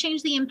that doesn't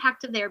change the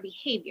impact of their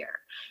behavior.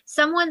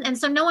 So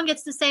no one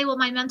gets to say, well,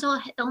 my mental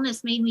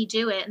illness made me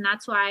do it, and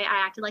that's why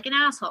I acted like an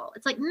asshole.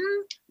 It's like,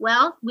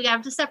 well, we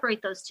have to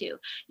separate those two.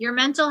 Your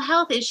mental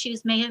health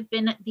issues may have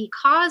been the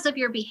cause of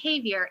your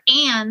behavior,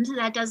 and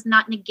that does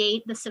not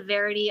negate the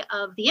severity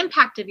of the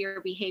impact of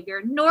your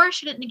behavior, nor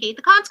should it negate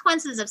the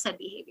consequences of said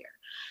behavior.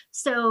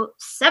 So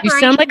separate. You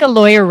sound like a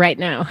lawyer right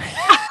now.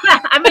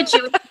 I'm a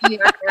Jewish New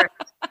Yorker.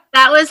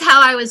 That was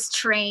how I was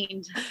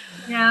trained,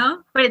 you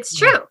know, but it's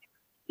true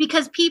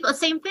because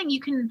same thing,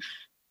 you can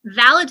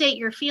validate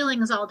your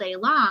feelings all day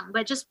long,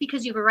 but just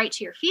because you have a right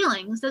to your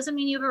feelings doesn't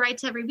mean you have a right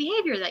to every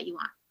behavior that you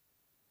want.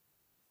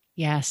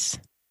 Yes.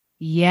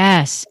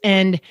 Yes.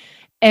 And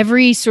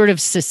every sort of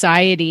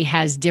society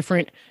has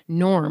different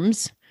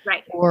norms,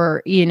 right?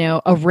 Or, you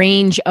know, a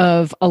range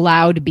of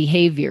allowed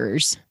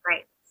behaviors.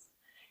 Right.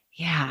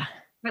 Yeah.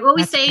 Right? What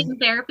we That's say great. in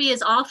therapy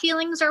is all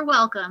feelings are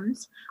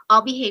welcomed,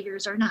 all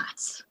behaviors are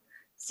not.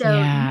 So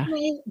Yeah. you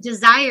may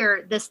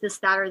desire this,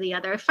 that, or the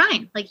other.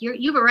 Fine. Like you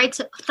have a right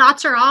to,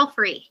 thoughts are all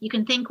free. You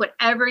can think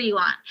whatever you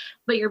want,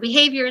 but your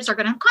behaviors are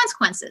going to have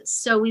consequences.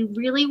 So we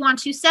really want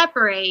to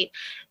separate.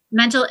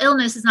 Mental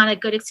illness is not a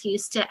good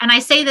excuse to, and I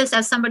say this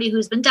as somebody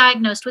who's been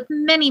diagnosed with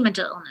many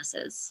mental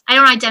illnesses. I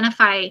don't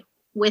identify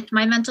with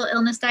my mental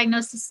illness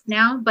diagnosis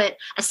now, but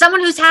as someone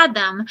who's had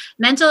them,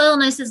 mental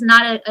illness is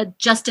not a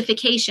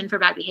justification for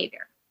bad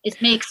behavior. It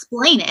may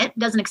explain it,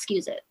 doesn't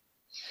excuse it.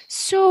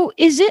 So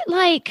is it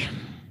like,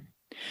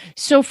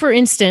 so for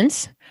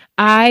instance,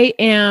 I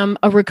am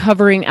a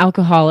recovering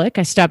alcoholic.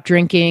 I stopped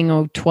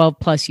drinking 12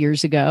 plus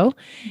years ago,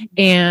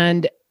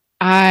 and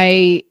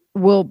I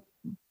will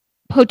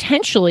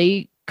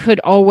potentially could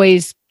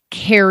always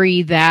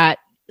carry that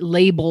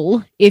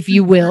label, if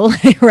you will,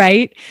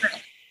 right?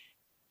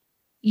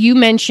 You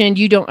mentioned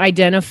you don't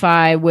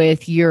identify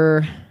with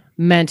your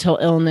mental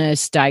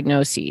illness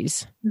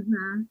diagnoses.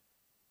 Mm-hmm.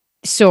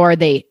 So are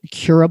they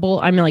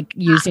curable? I'm like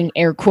using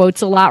air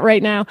quotes a lot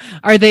right now.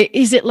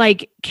 Is it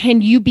like,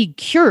 can you be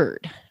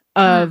cured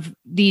of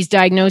these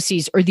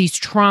diagnoses or these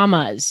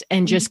traumas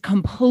and just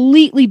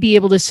completely be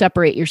able to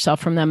separate yourself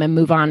from them and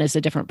move on as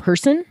a different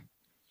person?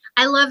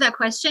 I love that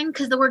question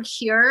because the word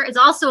cure is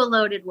also a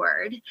loaded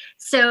word.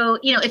 So,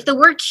 if the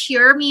word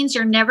cure means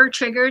you're never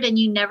triggered and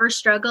you never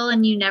struggle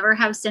and you never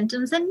have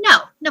symptoms, then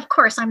no, of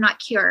course I'm not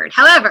cured.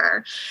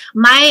 However,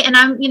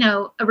 I'm,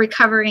 a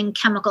recovering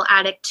chemical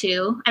addict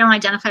too. I don't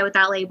identify with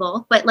that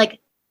label, but like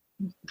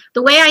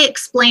the way I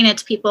explain it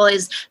to people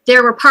is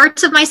there were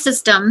parts of my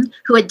system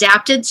who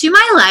adapted to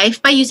my life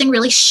by using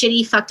really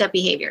shitty, fucked up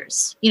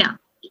behaviors,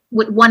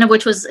 one of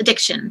which was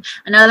addiction.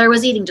 Another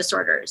was eating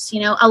disorders.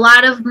 A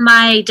lot of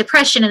my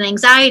depression and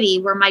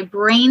anxiety were my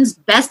brain's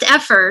best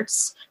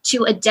efforts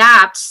to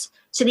adapt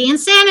to the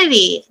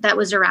insanity that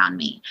was around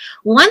me.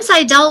 Once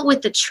I dealt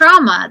with the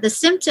trauma, the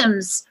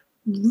symptoms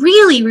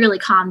really, really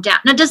calmed down.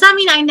 Now, does that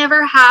mean I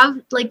never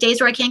have like days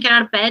where I can't get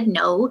out of bed?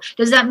 No.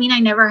 Does that mean I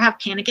never have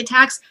panic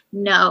attacks?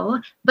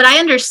 No. But I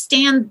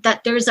understand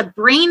that there's a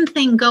brain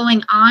thing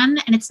going on,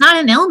 and it's not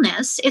an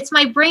illness. It's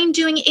my brain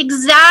doing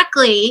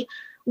exactly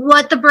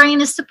what the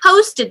brain is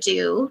supposed to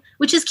do,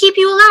 which is keep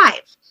you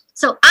alive.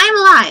 So I'm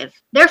alive,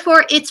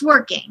 therefore it's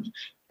working.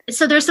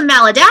 So there's some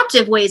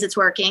maladaptive ways it's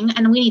working,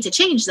 and we need to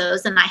change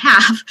those, and I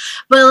have.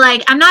 But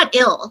like, I'm not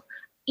ill.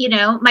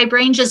 My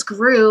brain just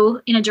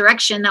grew in a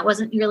direction that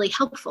wasn't really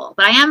helpful.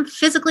 But I am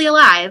physically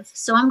alive,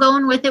 so I'm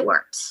going with it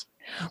works.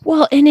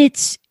 Well, and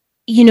it's,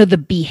 the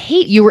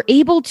behavior, you were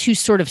able to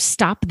sort of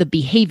stop the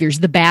behaviors,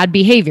 the bad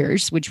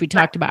behaviors, which we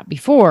talked about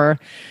before,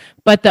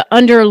 but the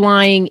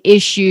underlying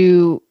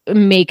issue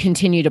may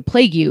continue to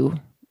plague you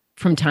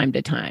from time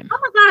to time. Oh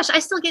my gosh, I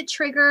still get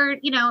triggered,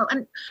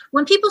 and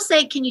when people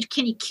say, can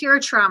you cure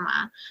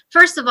trauma?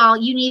 First of all,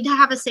 you need to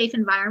have a safe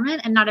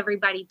environment, and not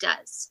everybody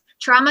does.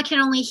 Trauma can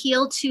only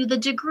heal to the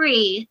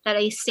degree that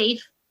a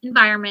safe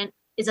environment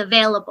is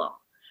available.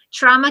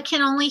 Trauma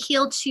can only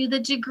heal to the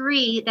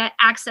degree that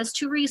access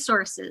to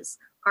resources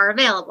are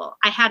available.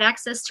 I had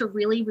access to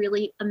really,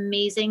 really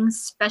amazing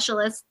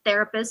specialist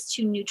therapists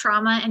who knew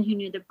trauma and who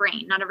knew the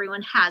brain. Not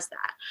everyone has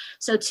that.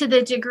 So to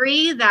the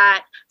degree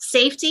that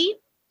safety,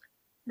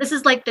 this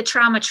is like the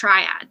trauma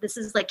triad. This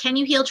is like, can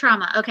you heal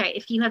trauma? Okay,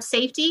 if you have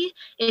safety,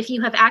 if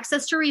you have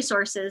access to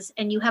resources,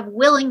 and you have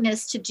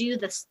willingness to do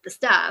the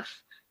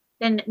stuff,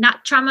 then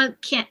not trauma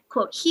can't,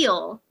 quote,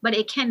 heal, but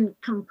it can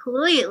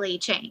completely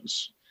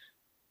change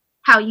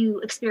how you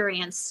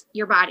experience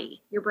your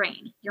body, your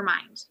brain, your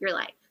mind, your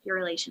life, your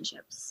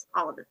relationships,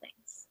 all of the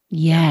things.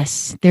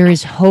 Yes, there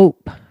is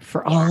hope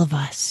for all of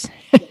us.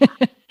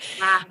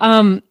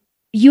 Yeah.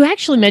 You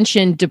actually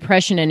mentioned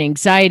depression and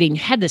anxiety, and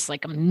you had this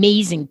like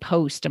amazing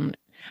post. I'm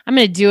going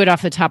to do it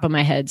off the top of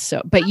my head.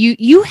 So, but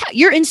your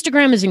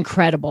Instagram is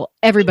incredible.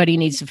 Everybody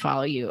needs to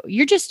follow you.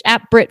 You're just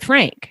at Britt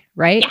Frank,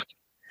 right? Yeah.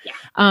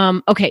 Yeah.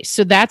 Okay,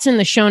 so that's in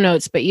the show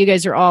notes, but you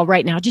guys are all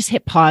right now. Just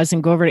hit pause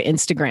and go over to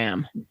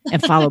Instagram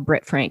and follow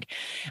Britt Frank.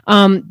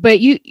 But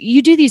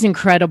you do these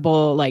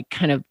incredible, like,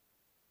 kind of,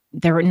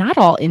 they're not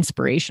all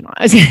inspirational.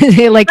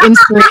 They're like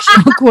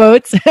inspirational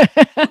quotes.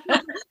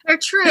 They're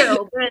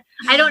true, but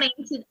I don't aim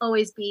to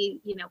always be,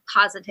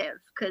 positive,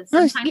 because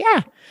sometimes.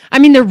 Yeah, I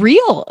mean, they're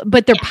real,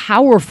 but they're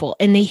powerful,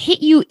 and they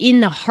hit you in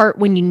the heart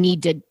when you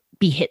need to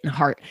be hit in the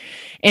heart.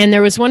 And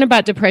there was one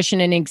about depression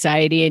and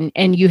anxiety,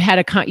 and you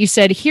had you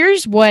said,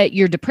 here's what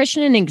your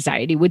depression and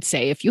anxiety would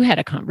say if you had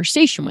a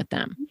conversation with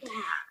them. Yeah.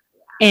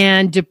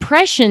 And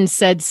depression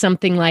said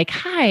something like,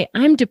 hi,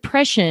 I'm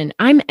depression.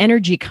 I'm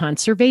energy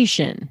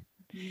conservation.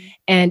 Mm-hmm.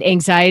 And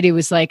anxiety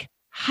was like,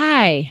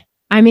 hi,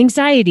 I'm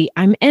anxiety.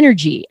 I'm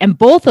energy. And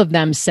both of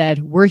them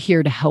said, we're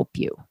here to help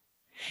you.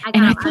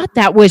 I thought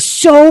that was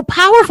so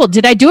powerful.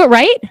 Did I do it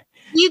right?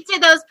 You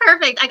did. That was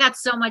perfect. I got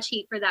so much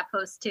heat for that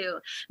post too.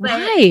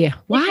 But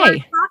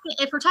Why?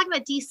 If we're talking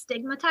about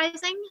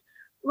destigmatizing,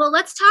 well,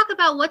 let's talk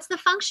about what's the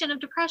function of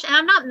depression. And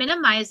I'm not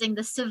minimizing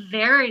the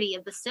severity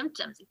of the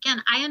symptoms.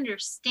 Again, I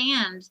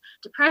understand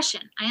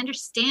depression. I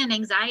understand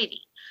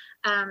anxiety.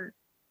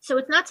 So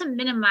it's not to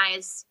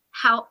minimize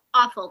how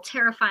awful,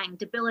 terrifying,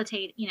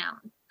 debilitating,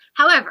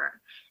 However,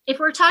 if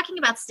we're talking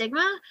about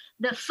stigma,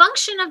 the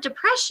function of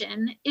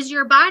depression is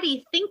your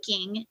body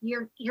thinking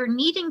you're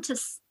needing to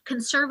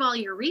conserve all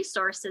your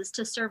resources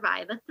to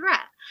survive a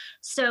threat.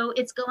 So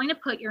it's going to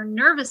put your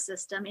nervous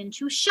system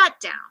into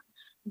shutdown.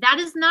 That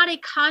is not a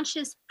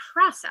conscious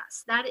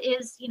process. That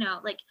is,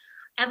 like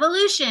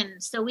evolution,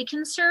 so we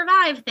can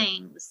survive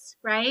things,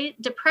 right?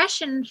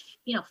 Depression,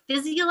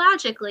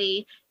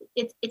 physiologically,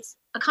 it's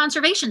a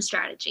conservation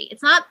strategy.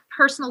 It's not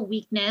personal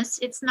weakness.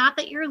 It's not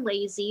that you're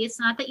lazy. It's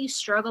not that you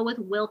struggle with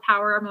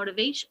willpower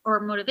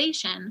or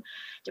motivation.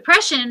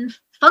 Depression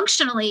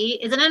functionally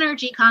is an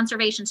energy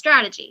conservation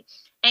strategy.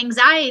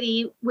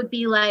 Anxiety would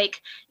be like,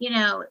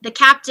 the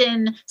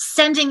captain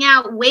sending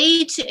out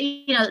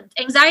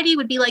anxiety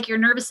would be like your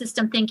nervous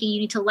system thinking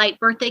you need to light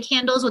birthday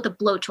candles with a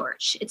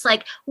blowtorch. It's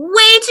like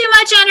way too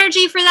much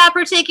energy for that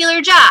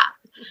particular job.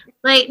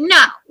 Like,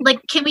 no,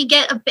 like, can we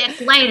get a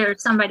bit lighter,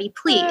 somebody,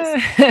 please?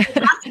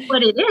 That's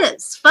what it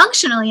is.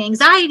 Functionally,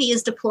 anxiety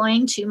is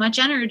deploying too much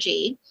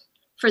energy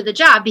for the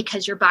job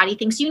because your body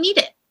thinks you need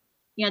it.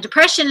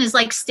 Depression is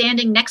like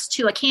standing next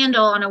to a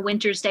candle on a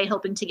winter's day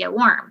hoping to get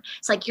warm.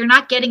 It's like you're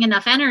not getting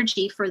enough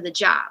energy for the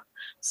job.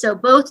 So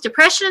both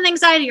depression and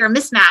anxiety are a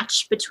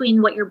mismatch between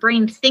what your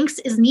brain thinks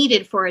is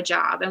needed for a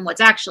job and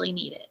what's actually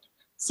needed.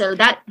 So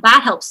that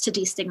helps to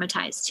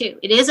destigmatize too.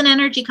 It is an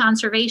energy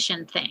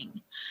conservation thing.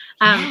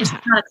 It's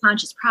not a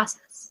conscious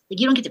process.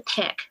 Like, you don't get to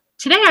pick.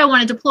 Today I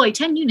want to deploy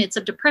 10 units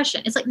of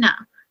depression. It's like, no,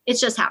 it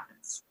just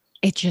happens.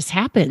 It just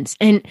happens.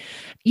 And,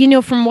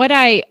 from what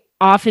I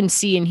often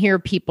see and hear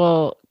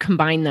people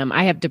combine them,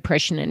 I have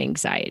depression and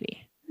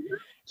anxiety.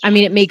 I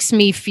mean, it makes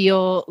me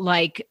feel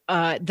like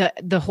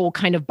the whole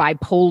kind of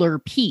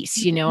bipolar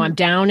piece, I'm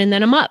down and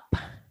then I'm up.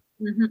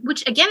 Mm-hmm.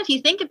 Which, again, if you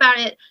think about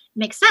it,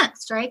 makes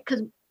sense, right?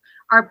 Because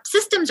our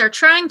systems are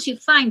trying to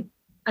find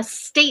a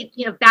state,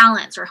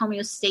 balance or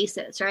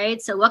homeostasis,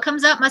 right? So what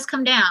comes up must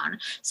come down.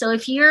 So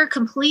if you're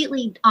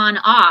completely on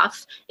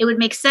off, it would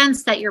make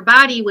sense that your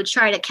body would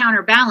try to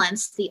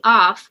counterbalance the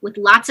off with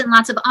lots and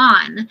lots of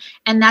on.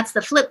 And that's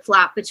the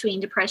flip-flop between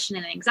depression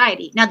and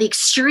anxiety. Now, the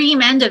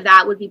extreme end of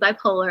that would be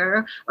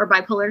bipolar or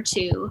bipolar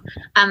 2,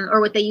 or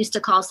what they used to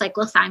call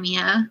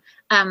cyclothymia,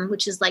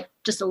 which is like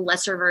just a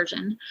lesser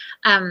version,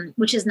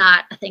 which is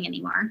not a thing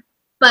anymore.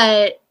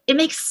 But it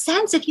makes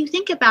sense if you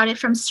think about it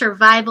from a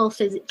survival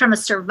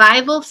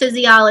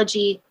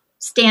physiology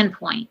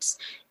standpoint.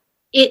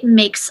 It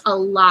makes a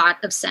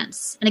lot of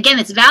sense. And again,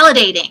 it's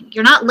validating.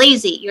 You're not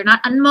lazy. You're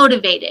not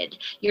unmotivated.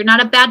 You're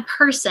not a bad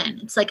person.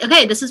 It's like,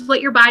 okay, this is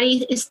what your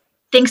body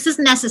thinks is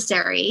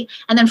necessary.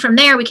 And then from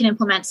there, we can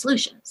implement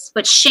solutions.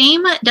 But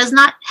shame does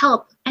not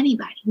help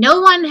anybody.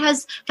 No one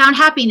has found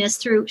happiness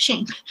through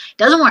shame.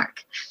 Doesn't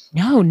work.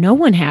 No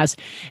one has.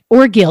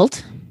 Or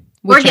guilt.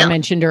 Which I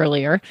mentioned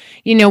earlier.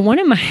 One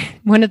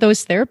of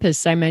those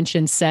therapists I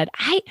mentioned said,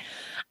 I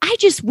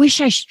just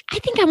wish I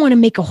think I want to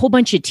make a whole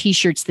bunch of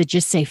t-shirts that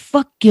just say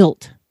fuck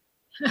guilt.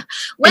 Well,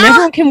 and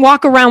everyone can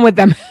walk around with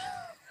them.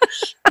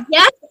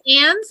 Yes.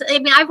 And I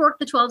mean, I've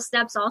worked the 12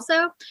 steps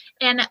also.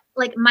 And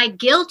like, my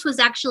guilt was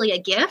actually a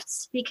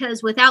gift,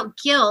 because without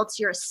guilt,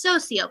 you're a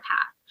sociopath.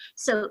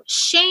 So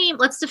shame,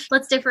 let's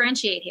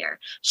differentiate here.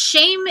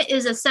 Shame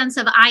is a sense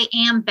of I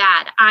am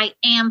bad. I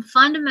am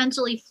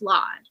fundamentally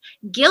flawed.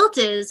 Guilt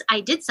is I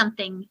did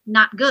something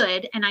not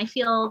good and I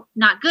feel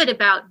not good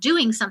about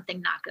doing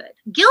something not good.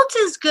 Guilt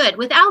is good.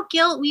 Without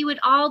guilt, we would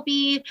all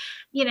be,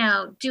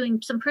 doing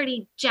some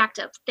pretty jacked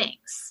up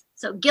things.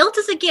 So guilt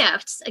is a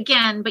gift,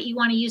 again, but you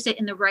want to use it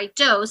in the right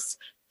dose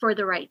for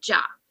the right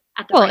job.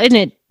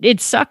 And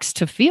it sucks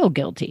to feel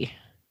guilty.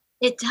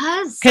 It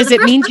does. Because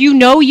it means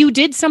you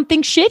did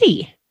something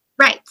shitty.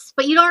 Right.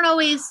 But you don't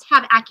always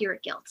have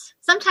accurate guilt.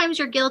 Sometimes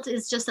your guilt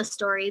is just a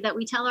story that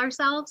we tell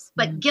ourselves.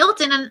 But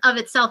guilt in and of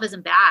itself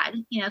isn't bad.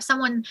 If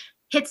someone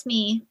hits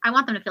me, I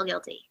want them to feel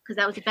guilty because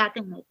that was a bad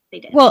thing that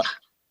they did. Well,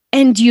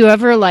 and do you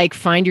ever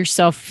find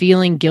yourself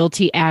feeling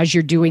guilty as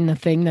you're doing the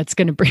thing that's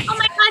going to bring? Oh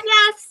my God,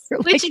 yes.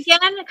 Which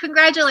again,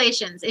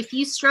 congratulations. If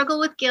you struggle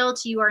with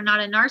guilt, you are not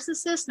a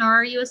narcissist, nor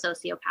are you a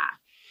sociopath.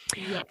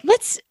 Yeah.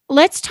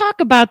 Let's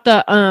talk about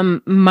the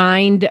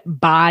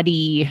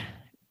mind-body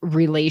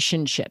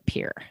relationship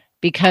here,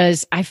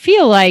 because I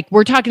feel like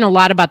we're talking a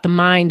lot about the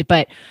mind,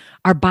 but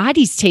our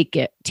bodies take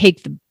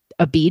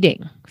a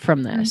beating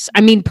from this.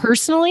 I mean,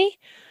 personally,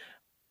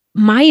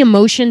 my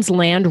emotions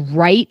land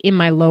right in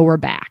my lower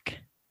back.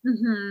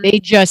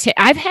 Mm-hmm.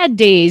 I've had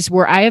days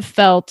where I have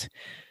felt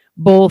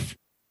both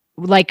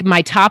like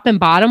my top and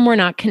bottom were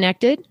not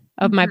connected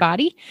of my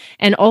body,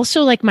 and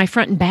also like my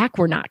front and back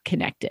were not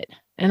connected.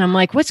 And I'm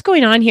like, what's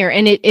going on here?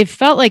 And it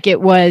felt like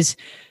it was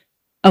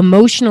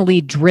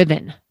emotionally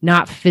driven,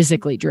 not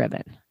physically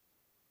driven.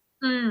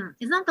 Isn't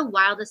that the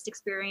wildest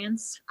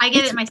experience? I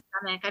get it in my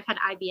stomach. I've had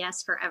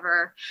IBS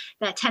forever.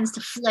 That tends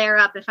to flare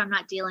up if I'm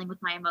not dealing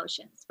with my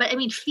emotions. But I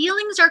mean,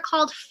 feelings are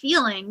called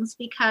feelings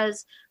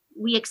because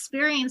we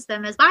experience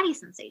them as body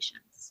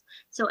sensations.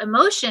 So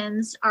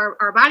emotions are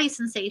our body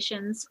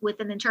sensations with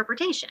an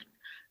interpretation.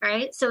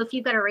 right? So if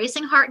you've got a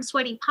racing heart and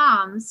sweaty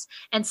palms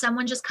and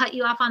someone just cut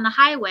you off on the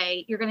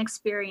highway, you're going to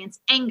experience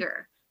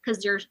anger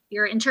because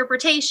your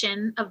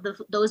interpretation of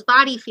those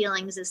body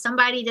feelings is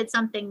somebody did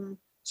something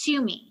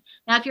to me.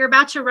 Now, if you're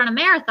about to run a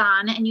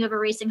marathon and you have a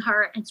racing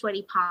heart and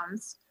sweaty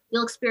palms,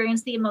 you'll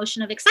experience the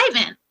emotion of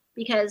excitement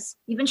because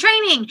you've been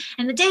training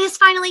and the day is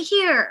finally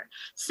here.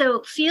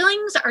 So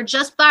feelings are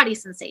just body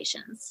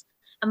sensations.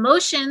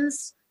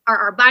 Emotions are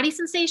our body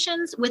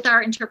sensations with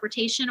our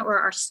interpretation or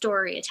our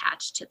story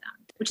attached to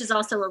them, which is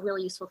also a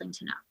really useful thing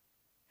to know.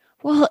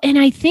 Well, and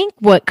I think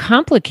what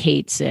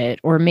complicates it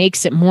or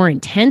makes it more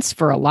intense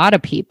for a lot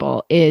of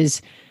people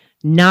is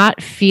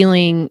not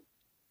feeling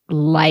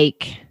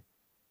like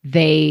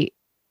they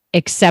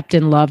accept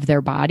and love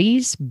their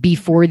bodies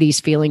before these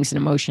feelings and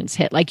emotions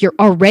hit. Like you're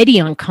already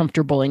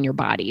uncomfortable in your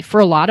body for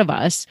a lot of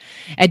us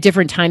at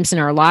different times in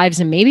our lives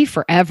and maybe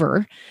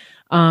forever.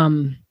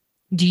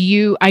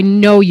 I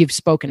know you've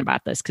spoken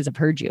about this because I've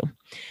heard you,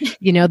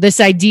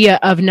 this idea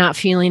of not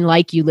feeling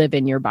like you live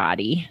in your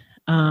body.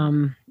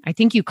 I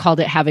think you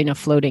called it having a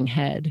floating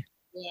head.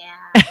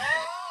 Yeah.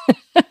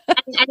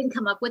 I didn't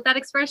come up with that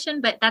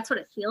expression, but that's what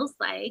it feels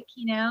like,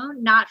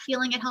 not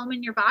feeling at home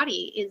in your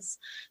body is,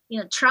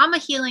 trauma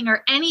healing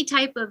or any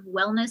type of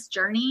wellness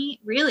journey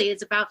really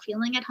is about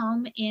feeling at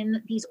home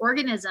in these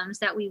organisms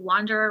that we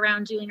wander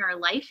around doing our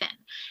life in.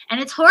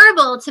 And it's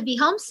horrible to be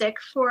homesick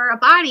for a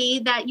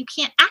body that you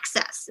can't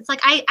access. It's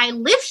like, I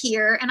live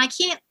here and I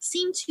can't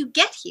seem to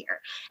get here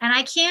and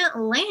I can't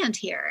land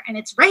here and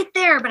it's right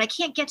there, but I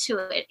can't get to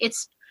it.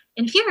 It's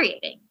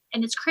infuriating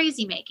and it's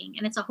crazy making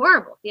and it's a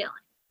horrible feeling.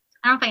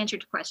 I don't know if I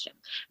answered your question,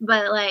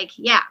 but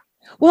yeah.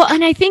 Well,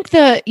 and I think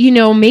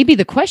maybe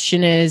the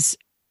question is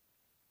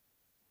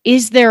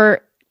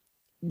there,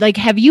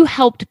 have you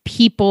helped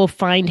people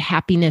find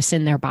happiness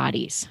in their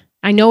bodies?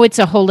 I know it's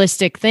a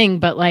holistic thing,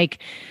 but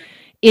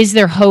is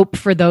there hope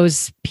for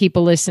those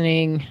people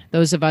listening,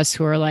 those of us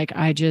who are like,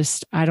 I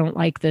don't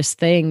like this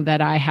thing that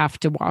I have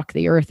to walk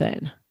the earth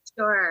in?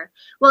 Sure.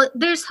 Well,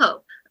 there's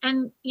hope.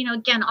 And,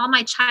 again, all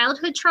my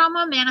childhood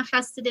trauma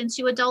manifested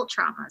into adult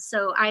trauma.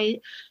 So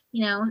I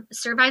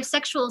survived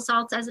sexual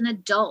assaults as an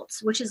adult,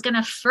 which is going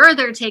to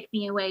further take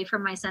me away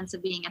from my sense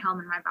of being at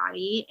home in my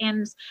body.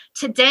 And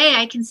today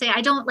I can say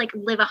I don't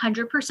live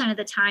 100% of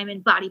the time in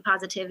body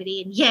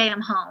positivity and yay,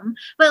 I'm home.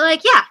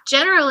 But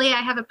generally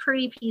I have a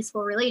pretty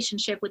peaceful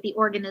relationship with the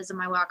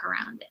organism I walk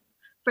around in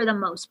for the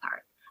most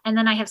part. And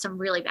then I have some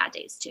really bad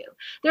days too.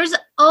 There's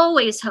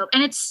always hope.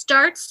 And it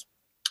starts,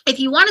 if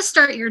you want to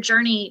start your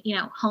journey,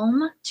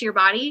 home to your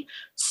body,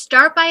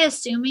 start by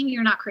assuming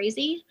you're not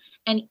crazy.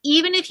 And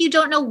even if you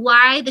don't know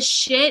why the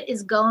shit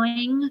is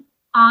going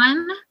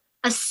on,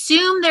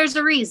 assume there's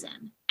a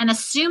reason and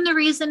assume the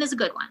reason is a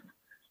good one.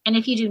 And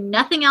if you do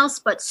nothing else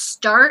but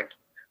start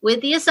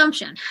with the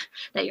assumption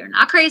that you're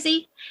not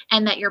crazy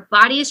and that your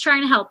body is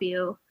trying to help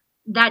you,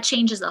 that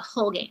changes the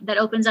whole game. That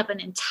opens up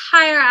an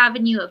entire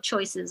avenue of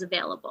choices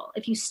available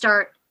if you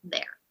start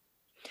there.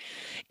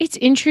 It's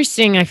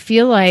interesting. I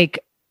feel like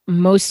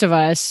most of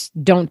us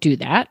don't do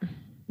that.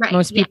 Right.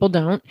 Most people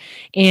don't.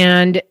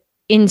 And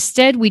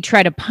instead, we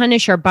try to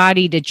punish our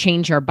body to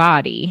change our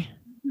body.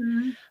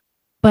 Mm-hmm.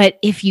 But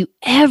if you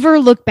ever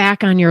look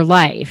back on your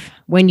life,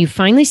 when you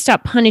finally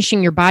stop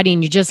punishing your body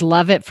and you just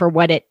love it for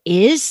what it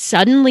is,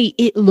 suddenly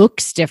it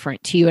looks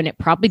different to you and it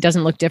probably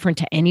doesn't look different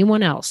to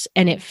anyone else.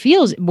 And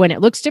when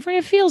it looks different,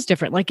 it feels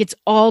different. Like it's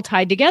all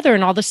tied together.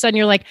 And all of a sudden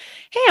you're like,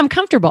 hey, I'm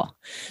comfortable.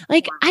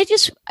 I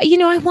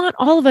want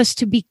all of us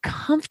to be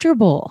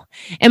comfortable.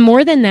 And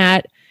more than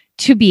that,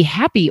 to be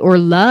happy or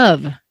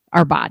love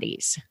our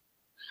bodies.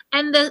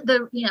 And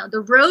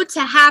the road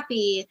to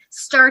happy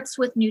starts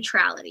with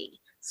neutrality.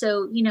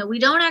 So, we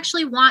don't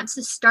actually want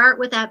to start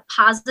with a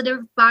positive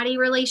body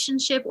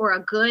relationship or a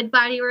good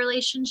body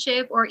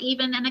relationship or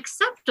even an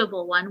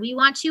acceptable one. We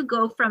want to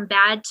go from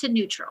bad to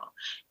neutral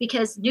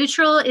because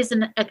neutral is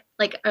an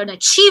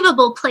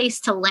achievable place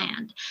to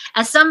land.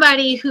 As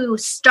somebody who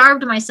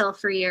starved myself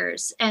for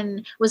years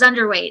and was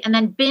underweight and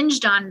then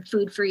binged on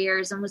food for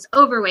years and was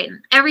overweight and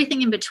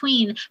everything in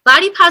between,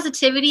 body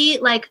positivity,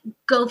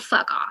 go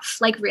fuck off.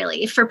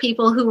 Really, for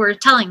people who were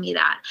telling me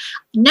that.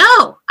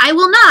 No, I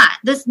will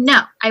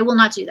not. I will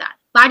not do that.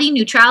 Body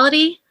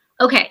neutrality.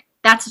 Okay.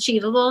 That's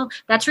achievable.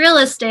 That's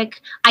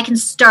realistic. I can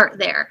start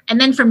there.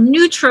 And then from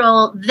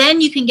neutral,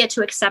 then you can get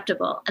to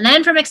acceptable. And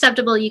then from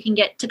acceptable, you can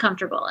get to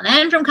comfortable. And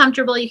then from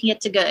comfortable, you can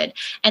get to good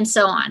and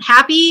so on.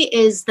 Happy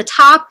is the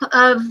top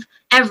of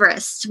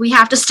Everest. We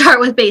have to start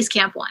with base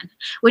camp 1,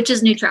 which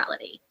is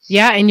neutrality.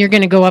 Yeah. And you're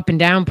going to go up and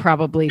down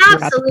probably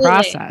throughout the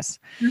process.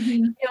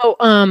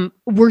 Mm-hmm.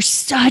 We're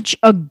such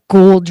a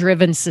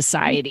goal-driven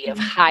society of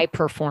high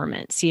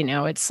performance.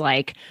 It's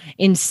like,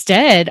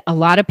 instead, a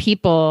lot of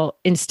people,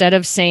 instead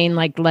of saying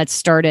let's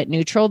start at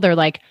neutral, they're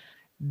like,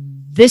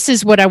 this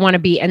is what I want to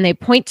be. And they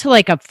point to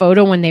a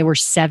photo when they were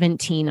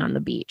 17 on the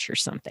beach or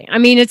something. I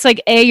mean, it's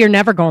you're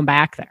never going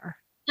back there.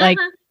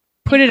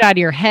 Put it out of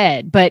your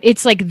head, but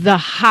it's the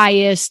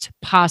highest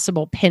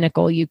possible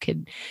pinnacle you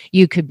could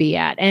be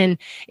at. And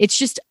it's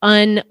just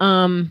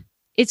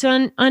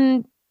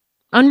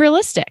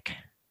unrealistic.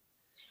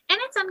 And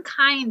it's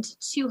unkind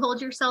to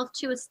hold yourself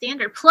to a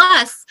standard.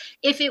 Plus,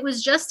 if it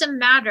was just a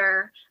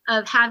matter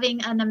of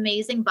having an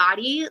amazing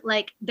body,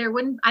 like I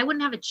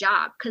wouldn't have a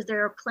job, because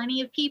there are plenty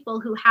of people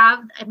who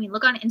have, I mean,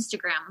 look on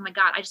Instagram. Oh my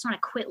God, I just want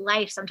to quit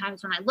life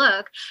sometimes when I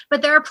look.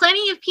 But there are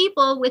plenty of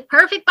people with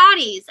perfect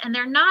bodies and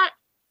they're not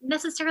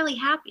necessarily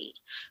happy.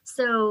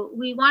 So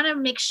we want to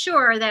make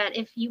sure that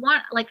if you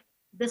want like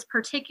this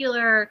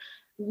particular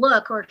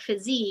look or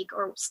physique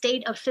or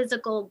state of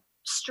physical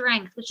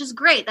strength, which is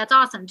great, that's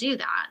awesome, do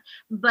that.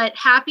 But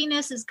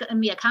happiness is going to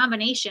be a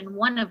combination,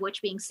 one of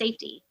which being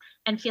safety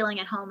and feeling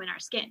at home in our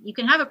skin. You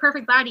can have a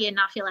perfect body and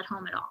not feel at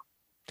home at all.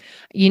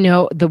 You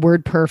know, the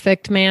word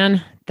perfect,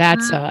 man,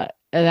 that's a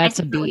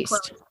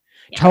beast.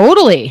 Yeah.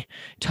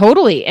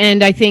 Totally.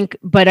 And I think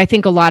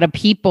a lot of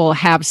people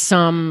have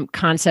some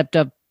concept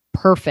of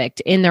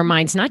perfect in their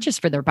minds, not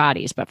just for their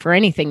bodies, but for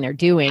anything they're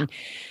doing.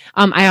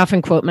 I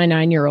often quote my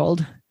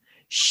 9-year-old.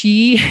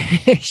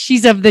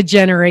 She's of the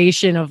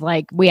generation of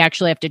like, we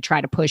actually have to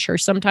try to push her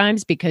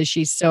sometimes because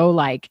she's so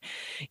like,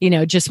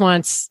 just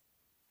wants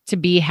to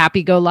be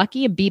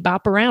happy-go-lucky and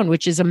bebop around,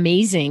 which is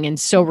amazing and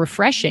so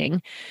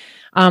refreshing.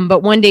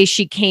 But one day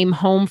she came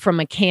home from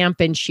a camp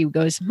and she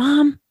goes,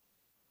 Mom,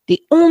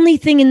 the only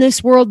thing in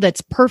this world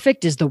that's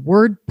perfect is the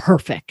word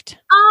perfect.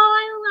 Oh,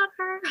 I love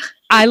her.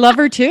 I love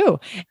her too.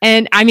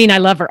 And I mean, I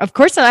love her. Of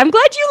course, I'm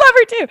glad you love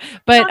her too.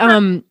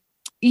 But,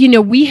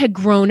 we had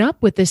grown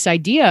up with this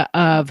idea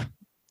of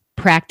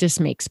practice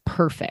makes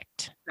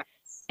perfect. Yes.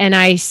 And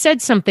I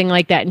said something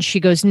like that. And she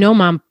goes, no,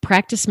 Mom,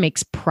 practice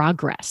makes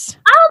progress.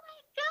 Oh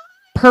my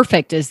God.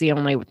 Perfect is the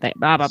only thing,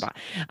 blah, blah,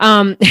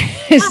 blah.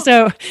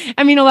 So,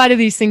 I mean, a lot of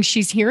these things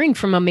she's hearing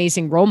from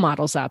amazing role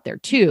models out there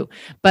too,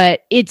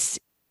 but it's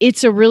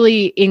a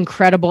really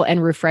incredible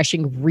and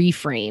refreshing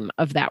reframe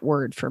of that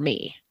word for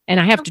me.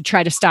 And I have to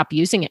try to stop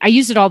using it. I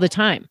use it all the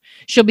time.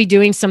 She'll be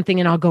doing something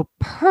and I'll go,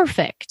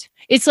 perfect.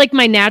 It's like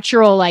my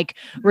natural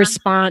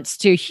response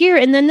to here.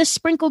 And then the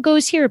sprinkle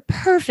goes here.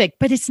 Perfect.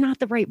 But it's not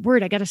the right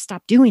word. I got to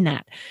stop doing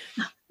that.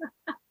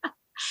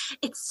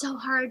 It's so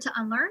hard to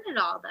unlearn it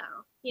all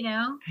though,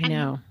 I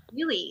know.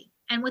 Really.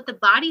 And with the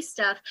body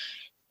stuff,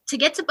 to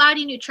get to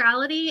body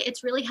neutrality,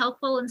 it's really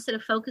helpful instead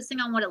of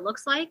focusing on what it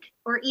looks like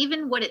or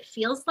even what it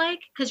feels like,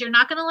 because you're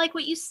not going to like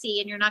what you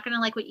see and you're not going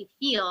to like what you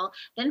feel.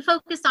 Then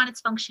focus on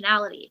its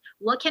functionality.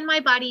 What can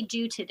my body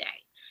do today?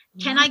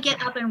 Can I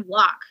get up and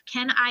walk?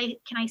 Can I,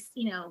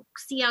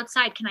 see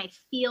outside? Can I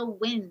feel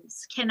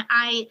winds? Can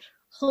I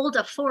hold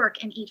a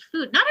fork and eat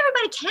food? Not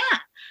everybody can.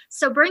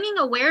 So bringing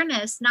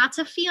awareness, not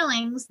to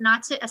feelings,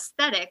 not to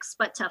aesthetics,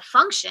 but to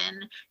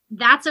function,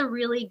 that's a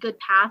really good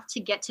path to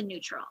get to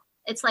neutral.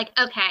 It's like,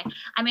 okay,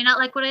 I may not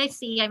like what I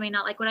see. I may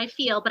not like what I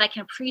feel, but I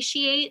can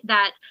appreciate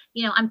that,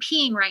 I'm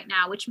peeing right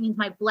now, which means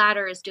my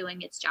bladder is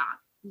doing its job.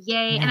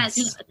 Yay. Yes. And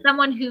as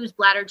someone whose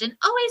bladder didn't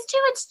always do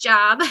its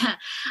job,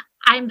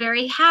 I'm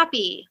very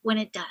happy when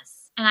it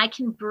does. And I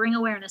can bring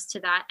awareness to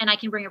that and I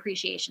can bring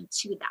appreciation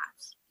to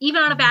that.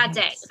 Even on a bad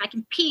day, if I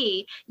can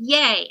pee,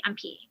 yay, I'm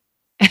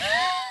peeing.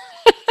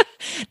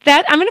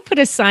 That I'm going to put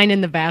a sign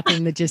in the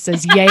bathroom that just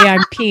says, yay,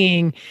 I'm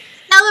peeing.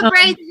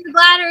 Celebrate your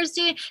bladder is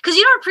doing, because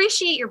you don't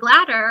appreciate your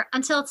bladder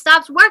until it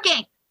stops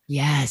working.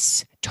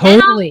 Yes, totally.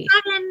 And all of a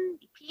sudden,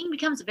 peeing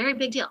becomes a very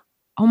big deal.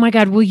 Oh my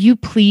God, will you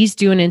please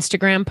do an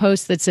Instagram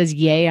post that says,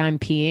 yay, I'm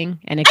peeing?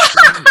 And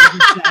explain what you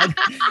said?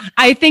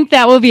 I think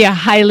that will be a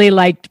highly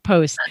liked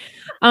post.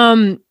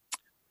 I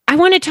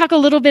want to talk a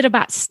little bit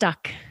about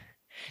stuck.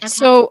 Okay.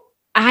 So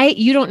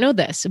you don't know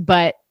this,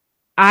 but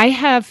I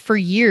have for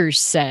years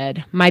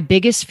said my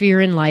biggest fear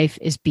in life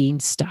is being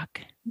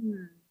stuck.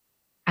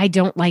 I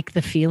don't like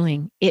the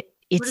feeling.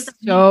 It's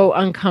so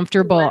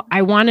uncomfortable.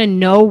 I want to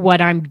know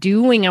what I'm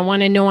doing. I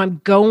want to know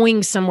I'm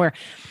going somewhere.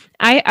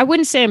 I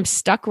wouldn't say I'm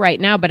stuck right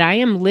now, but I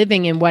am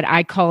living in what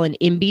I call an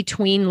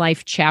in-between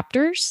life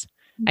chapters.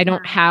 I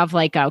don't have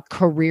like a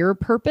career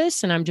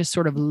purpose and I'm just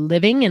sort of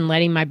living and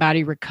letting my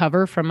body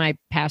recover from my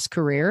past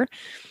career.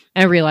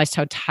 I realized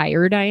how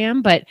tired I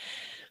am, but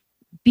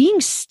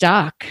being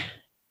stuck,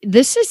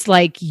 this is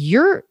like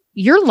your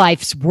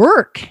life's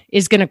work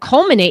is going to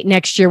culminate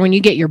next year when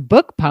you get your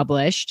book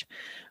published,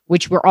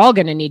 which we're all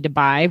going to need to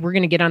buy. We're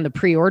going to get on the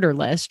pre-order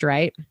list,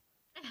 right?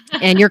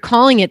 And you're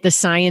calling it the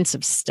science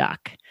of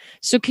stuck.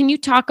 So can you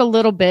talk a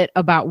little bit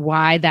about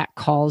why that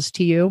calls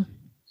to you?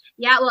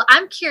 Yeah, well,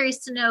 I'm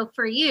curious to know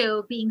for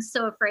you, being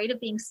so afraid of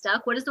being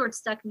stuck, what does the word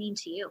stuck mean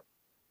to you?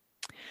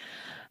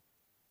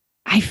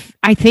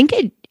 I think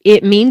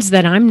it means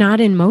that I'm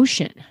not in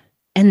motion.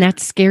 And that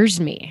scares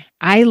me.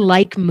 I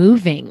like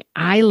moving.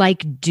 I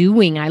like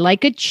doing. I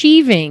like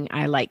achieving.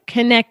 I like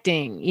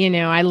connecting.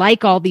 I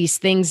like all these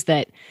things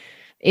that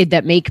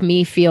make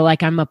me feel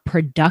like I'm a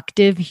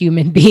productive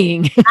human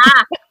being.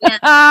 Yes.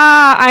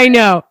 I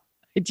know.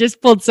 I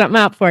just pulled something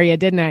out for you,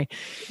 didn't I?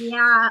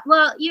 Yeah.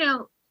 Well,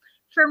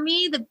 for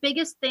me, the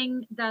biggest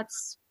thing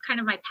that's kind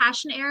of my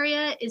passion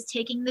area is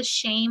taking the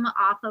shame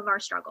off of our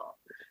struggle.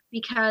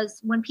 Because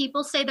when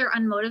people say they're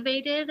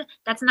unmotivated,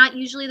 that's not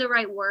usually the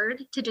right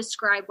word to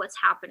describe what's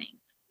happening.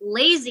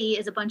 Lazy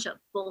is a bunch of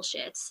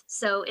bullshit.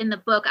 So in the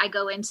book, I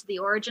go into the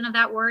origin of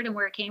that word and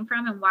where it came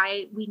from and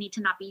why we need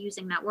to not be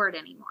using that word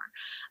anymore.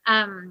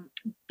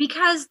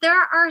 Because there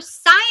are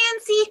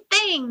sciencey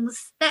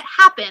things that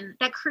happen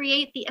that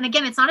create and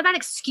again, it's not about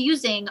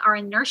excusing our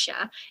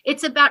inertia.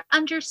 It's about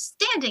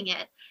understanding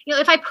it.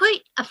 If I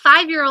put a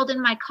 5-year-old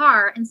in my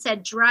car and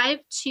said, drive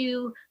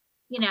to,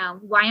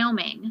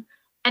 Wyoming,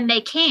 and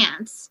they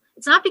can't,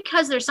 it's not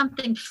because there's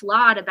something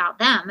flawed about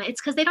them. It's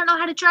because they don't know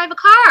how to drive a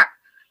car.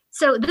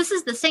 So this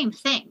is the same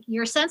thing.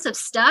 Your sense of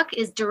stuck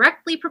is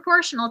directly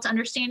proportional to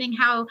understanding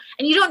how,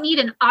 and you don't need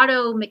an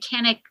auto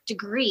mechanic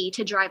degree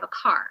to drive a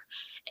car.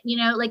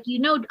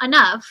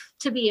 Enough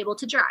to be able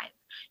to drive.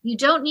 You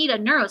don't need a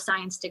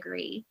neuroscience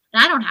degree,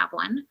 and I don't have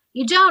one.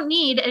 You don't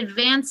need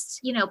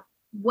advanced,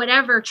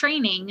 whatever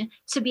training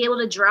to be able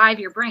to drive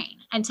your brain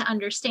and to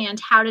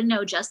understand how to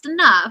know just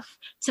enough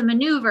to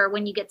maneuver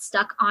when you get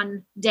stuck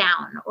on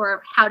down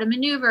or how to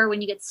maneuver when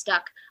you get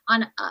stuck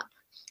on up.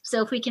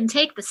 So if we can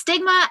take the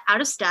stigma out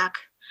of stuck,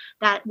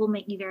 that will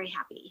make me very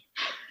happy.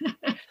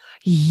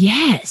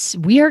 Yes,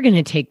 we are going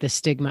to take the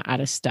stigma out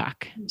of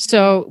stuck.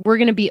 So we're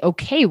going to be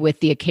okay with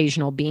the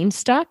occasional being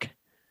stuck.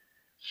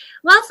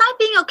 Well, it's not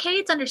being okay.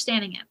 It's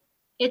understanding it.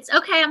 It's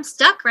okay. I'm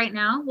stuck right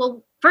now.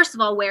 Well, first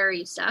of all, where are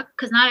you stuck?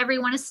 Because not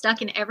everyone is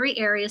stuck in every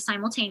area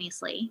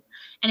simultaneously.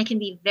 And it can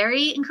be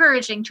very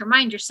encouraging to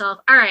remind yourself,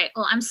 all right,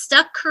 well, I'm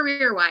stuck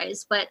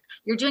career-wise, but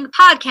you're doing a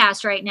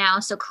podcast right now.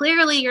 So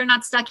clearly you're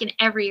not stuck in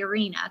every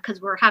arena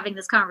because we're having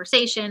this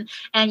conversation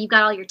and you've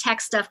got all your tech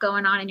stuff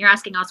going on and you're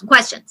asking awesome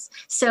questions.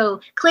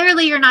 So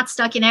clearly you're not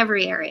stuck in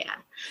every area.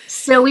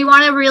 So we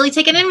want to really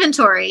take an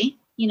inventory,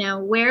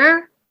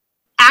 where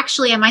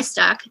actually am I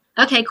stuck?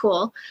 Okay,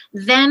 cool.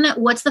 Then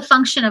what's the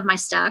function of my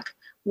stuck?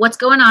 What's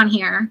going on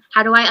here?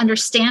 How do I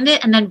understand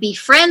it? And then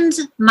befriend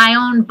my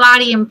own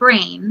body and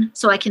brain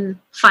so I can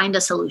find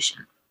a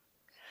solution.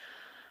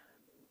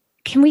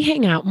 Can we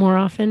hang out more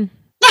often?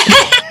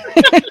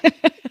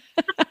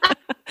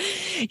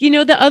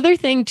 The other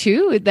thing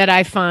too that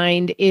I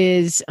find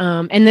is,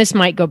 and this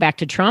might go back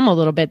to trauma a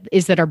little bit,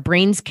 is that our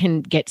brains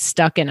can get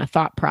stuck in a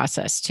thought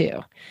process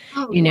too,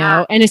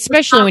 and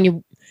especially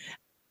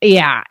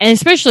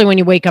when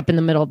you wake up in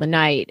the middle of the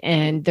night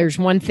and there's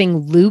one thing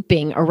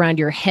looping around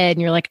your head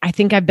and you're like, I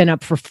think I've been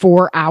up for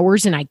 4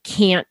 hours and I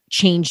can't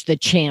change the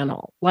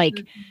channel.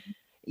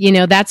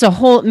 That's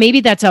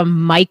maybe that's a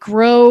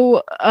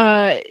micro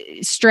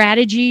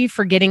strategy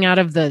for getting out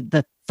of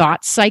the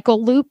thought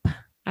cycle loop.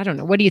 I don't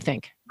know. What do you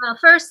think? Well,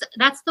 first,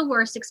 that's the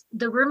worst.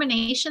 The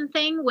rumination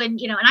thing when,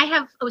 and I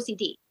have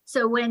OCD.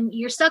 So when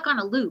you're stuck on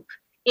a loop,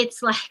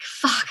 it's like,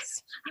 fuck,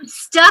 I'm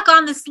stuck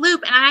on this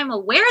loop and I'm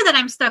aware that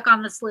I'm stuck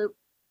on this loop.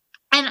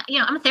 And,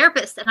 I'm a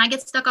therapist and I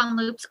get stuck on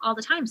loops all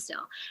the time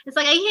still. It's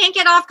like, I can't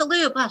get off the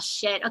loop. Oh,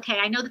 shit. Okay,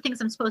 I know the things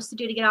I'm supposed to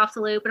do to get off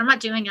the loop, but I'm not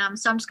doing them.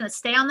 So I'm just going to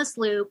stay on this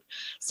loop.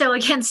 So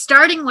again,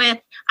 starting with,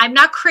 I'm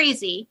not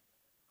crazy.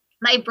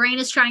 My brain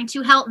is trying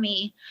to help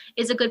me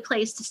is a good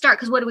place to start.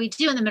 Because what do we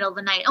do in the middle of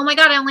the night? Oh my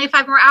God, I only have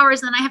 5 more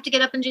hours and then I have to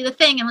get up and do the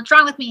thing. And what's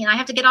wrong with me? And I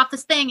have to get off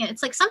this thing. And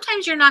it's like,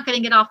 sometimes you're not going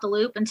to get off the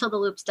loop until the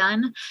loop's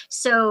done.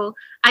 So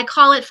I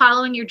call it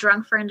following your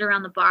drunk friend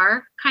around the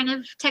bar kind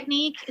of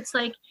technique. It's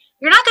like,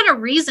 you're not going to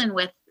reason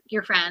with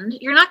your friend.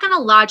 You're not going to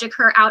logic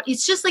her out.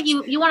 It's just like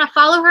you want to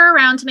follow her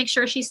around to make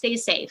sure she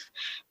stays safe.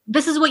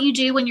 This is what you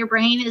do when your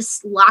brain is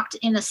locked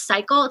in a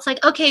cycle. It's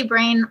like, okay,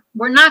 brain,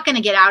 we're not going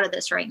to get out of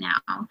this right now.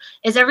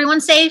 Is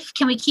everyone safe?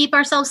 Can we keep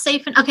ourselves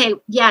safe? And okay,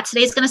 yeah,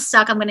 today's going to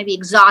suck. I'm going to be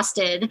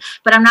exhausted,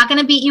 but I'm not going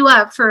to beat you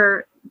up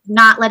for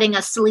not letting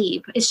us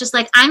sleep. It's just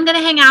like, I'm going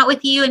to hang out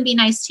with you and be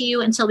nice to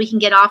you until we can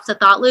get off the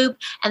thought loop.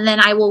 And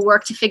then I will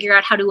work to figure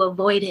out how to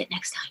avoid it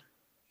next time.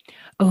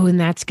 Oh, and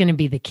that's going to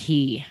be the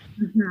key.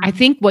 Mm-hmm. I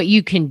think what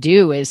you can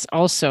do is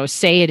also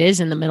say it is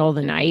in the middle of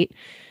the night.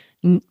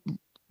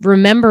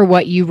 Remember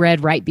what you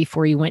read right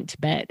before you went to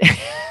bed.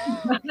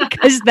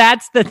 Because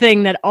that's the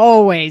thing that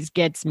always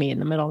gets me in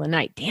the middle of the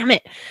night. Damn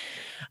it.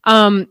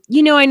 I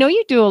know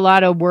you do a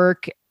lot of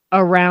work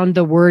around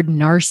the word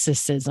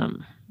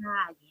narcissism.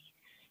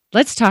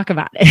 Let's talk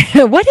about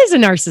it. What is a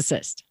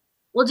narcissist?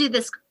 We'll do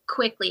this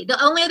quickly. The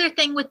only other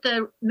thing with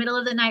the middle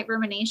of the night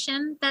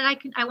rumination that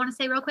I want to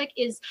say real quick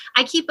is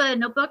I keep a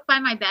notebook by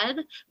my bed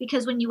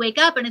because when you wake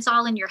up and it's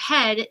all in your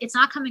head, it's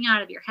not coming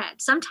out of your head.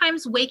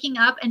 Sometimes waking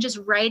up and just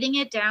writing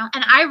it down,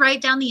 and I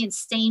write down the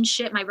insane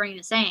shit my brain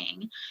is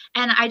saying,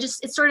 and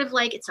it's sort of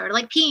like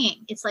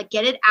peeing. It's like,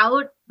 get it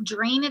out,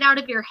 drain it out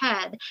of your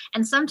head.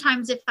 And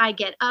sometimes if I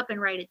get up and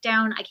write it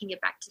down, I can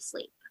get back to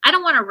sleep. I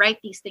don't want to write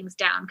these things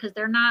down because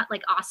they're not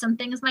like awesome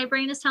things my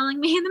brain is telling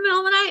me in the middle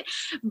of the night.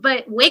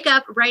 But wake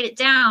up, write it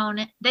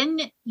down. Then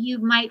you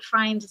might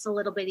find it's a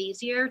little bit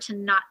easier to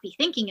not be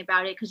thinking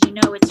about it because you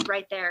know it's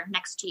right there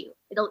next to you.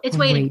 It's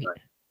waiting for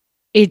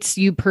you.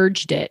 You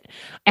purged it.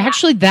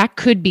 Actually, that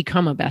could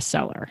become a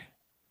bestseller.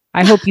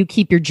 I hope you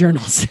keep your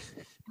journals.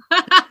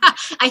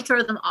 I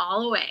throw them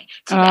all away.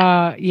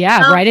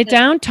 Write it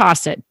down,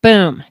 toss it.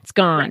 Boom, it's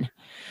gone.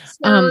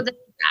 Right. So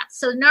that.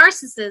 So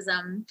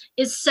narcissism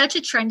is such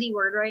a trendy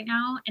word right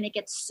now, and it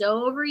gets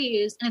so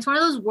overused. And it's one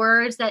of those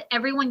words that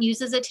everyone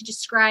uses it to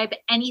describe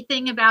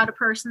anything about a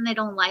person they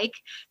don't like.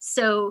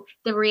 So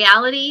the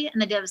reality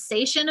and the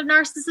devastation of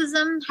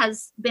narcissism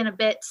has been a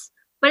bit,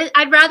 but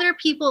I'd rather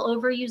people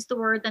overuse the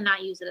word than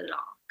not use it at all.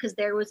 Because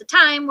there was a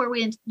time where we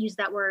didn't use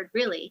that word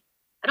really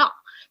at all.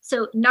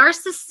 So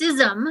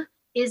narcissism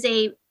is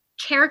a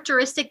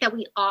characteristic that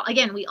we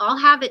all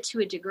have it to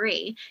a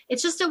degree.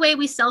 It's just a way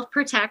we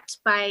self-protect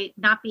by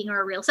not being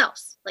our real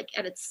selves, like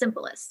at its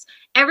simplest.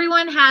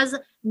 Everyone has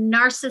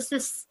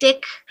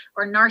narcissistic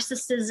or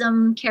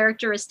narcissism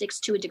characteristics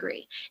to a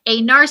degree.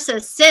 A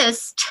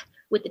narcissist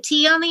with the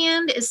T on the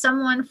end is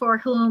someone for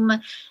whom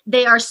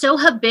they are so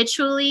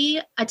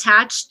habitually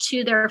attached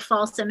to their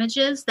false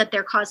images that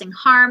they're causing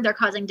harm, they're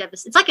causing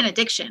devastation. It's like an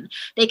addiction.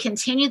 They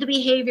continue the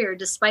behavior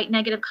despite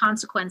negative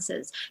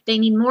consequences. They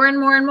need more and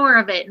more and more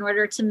of it in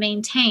order to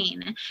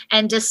maintain.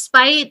 And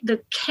despite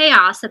the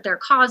chaos that they're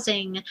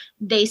causing,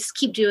 they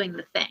keep doing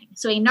the thing.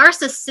 So a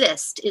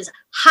narcissist is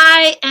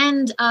high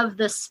end of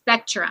the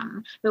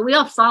spectrum, but we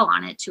all fall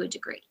on it to a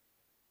degree.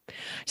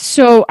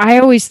 So I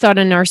always thought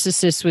a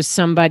narcissist was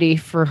somebody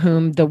for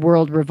whom the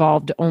world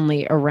revolved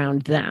only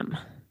around them.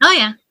 Oh,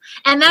 yeah.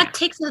 And that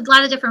takes a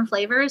lot of different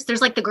flavors.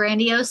 There's like the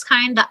grandiose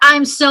kind, the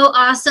I'm so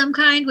awesome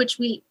kind, which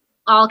we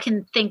all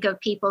can think of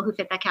people who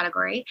fit that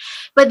category.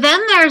 But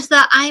then there's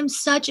the I'm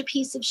such a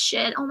piece of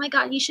shit. Oh my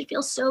God, you should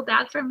feel so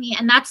bad for me.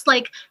 And that's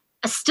like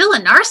still a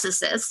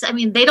narcissist. I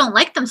mean, they don't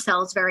like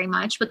themselves very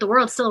much, but the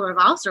world still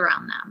revolves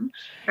around them,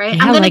 right?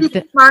 Yeah, I'm going to be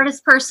the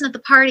smartest person at the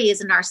party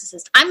is a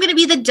narcissist. I'm going to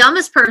be the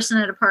dumbest person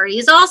at a party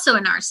is also a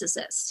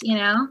narcissist, you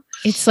know?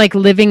 It's like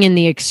living in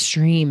the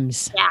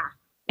extremes. Yeah.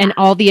 And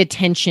all the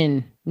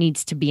attention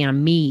needs to be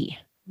on me.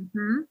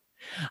 Mm-hmm.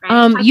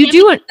 Right. You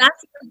do it.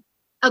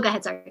 Oh, go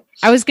ahead. Sorry.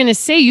 I was going to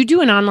say you do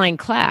an online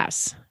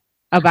class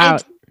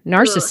about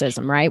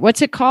narcissism, right?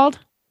 What's it called?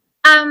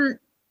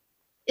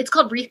 It's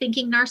called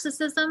Rethinking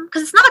Narcissism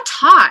because it's not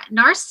taught.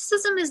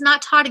 Narcissism is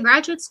not taught in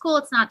graduate school.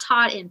 It's not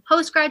taught in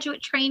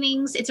postgraduate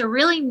trainings. It's a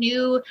really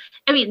new,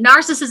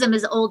 narcissism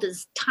is old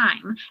as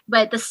time,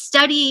 but the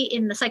study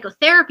in the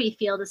psychotherapy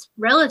field is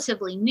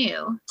relatively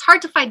new. It's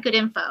hard to find good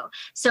info.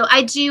 So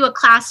I do a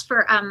class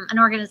for an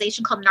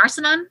organization called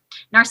Narcinon,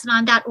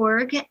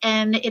 narcinon.org,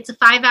 and it's a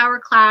 5-hour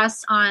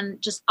class on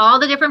just all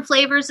the different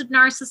flavors of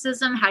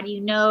narcissism. How do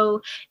you know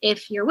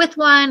if you're with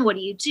one? What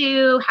do you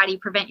do? How do you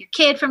prevent your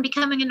kid from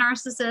becoming a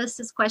narcissist?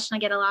 This is a question I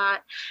get a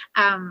lot.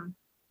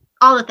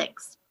 All the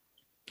things.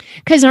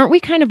 Because aren't we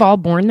kind of all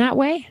born that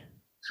way?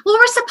 Well,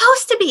 we're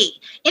supposed to be.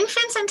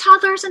 Infants and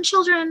toddlers and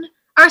children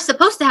are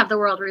supposed to have the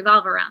world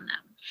revolve around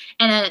them.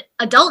 And an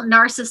adult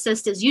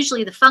narcissist is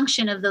usually the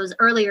function of those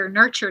earlier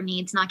nurture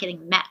needs not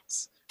getting met,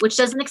 which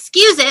doesn't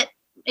excuse it.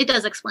 It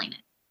does explain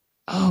it.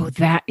 Oh,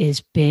 that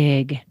is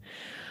big.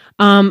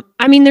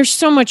 There's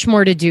so much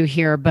more to do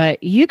here,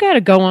 but you got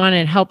to go on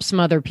and help some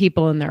other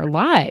people in their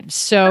lives.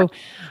 So,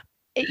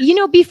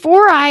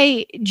 before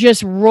I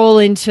just roll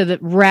into the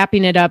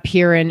wrapping it up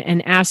here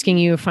and asking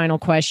you a final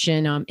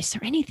question, is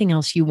there anything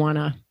else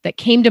that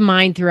came to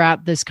mind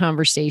throughout this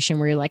conversation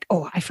where you're like,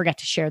 oh, I forgot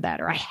to share that,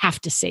 or I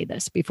have to say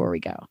this before we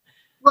go?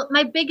 Well,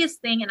 my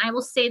biggest thing, and I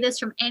will say this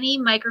from any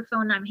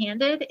microphone I'm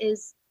handed,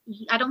 is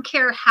I don't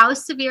care how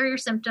severe your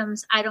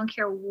symptoms. I don't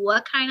care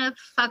what kind of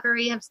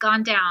fuckery has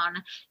gone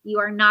down. You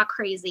are not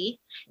crazy.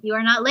 You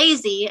are not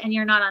lazy, and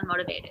you're not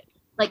unmotivated.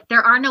 Like,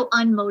 there are no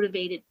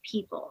unmotivated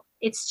people.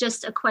 It's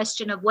just a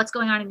question of what's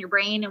going on in your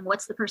brain and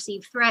what's the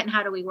perceived threat and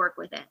how do we work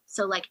with it.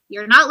 So like,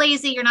 you're not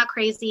lazy, you're not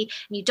crazy,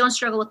 and you don't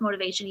struggle with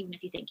motivation, even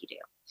if you think you do.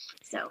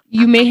 So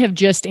you may have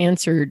just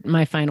answered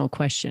my final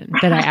question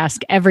that I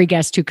ask every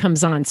guest who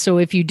comes on. So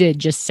if you did,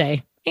 just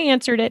say, I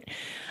answered it.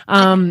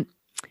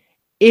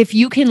 If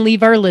you can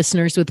leave our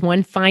listeners with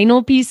one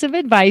final piece of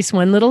advice,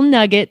 one little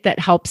nugget that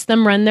helps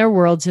them run their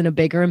worlds in a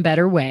bigger and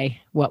better way,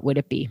 what would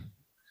it be?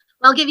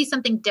 I'll give you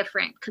something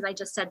different because I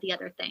just said the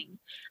other thing.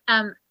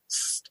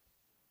 So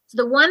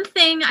the one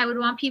thing I would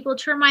want people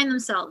to remind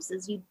themselves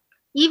is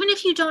even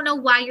if you don't know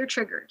why you're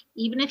triggered,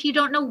 even if you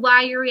don't know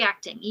why you're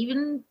reacting,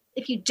 even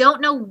if you don't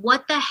know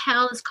what the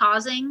hell is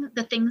causing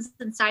the things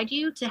inside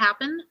you to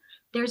happen,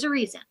 there's a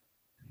reason.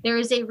 There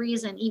is a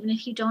reason, even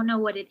if you don't know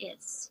what it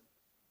is.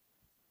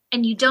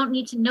 And you don't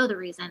need to know the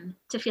reason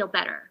to feel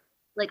better.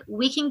 Like,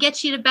 we can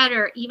get you to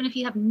better even if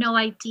you have no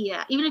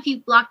idea, even if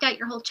you've blocked out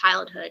your whole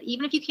childhood,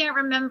 even if you can't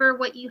remember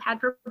what you had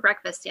for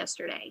breakfast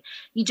yesterday.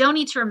 You don't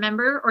need to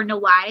remember or know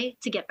why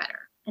to get better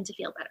and to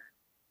feel better.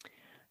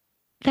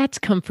 That's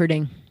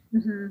comforting.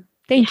 Mm-hmm.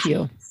 Thank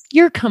you.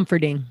 You're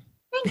comforting.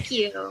 Thank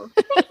you.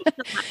 Thank you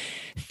so much.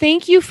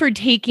 Thank you for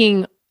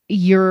taking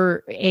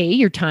your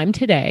time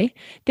today.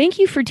 Thank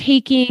you for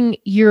taking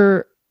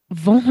your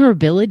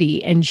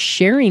vulnerability and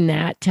sharing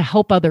that to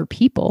help other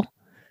people.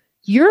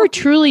 You're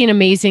truly an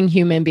amazing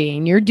human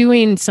being. You're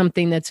doing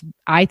something that's,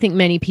 I think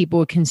many people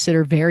would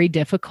consider very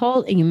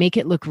difficult, and you make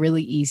it look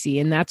really easy.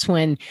 And that's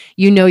when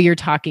you're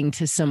talking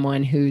to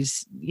someone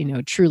who's,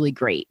 truly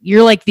great.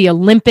 You're like the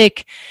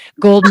Olympic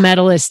gold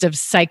medalist of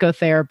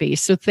psychotherapy.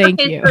 So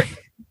thank you.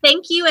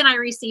 Thank you, and I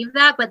received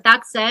that. But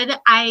that said,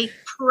 I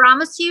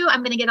promise you, I'm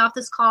going to get off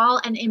this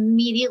call and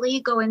immediately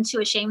go into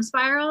a shame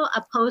spiral,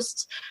 a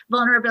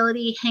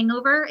post-vulnerability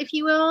hangover, if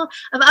you will, of,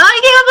 I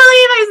can't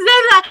believe I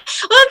said that.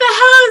 What the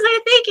hell was I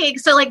thinking?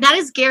 So like that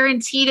is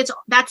guaranteed.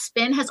 That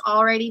spin has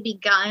already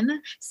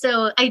begun.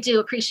 So I do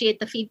appreciate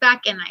the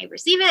feedback and I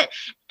receive it.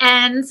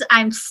 And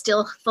I'm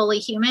still fully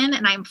human,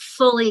 and I'm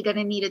fully going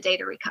to need a day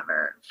to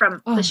recover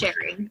from the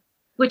sharing,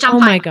 which I'm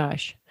fine. Oh my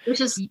gosh.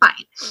 Which is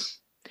fine.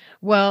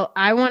 Well,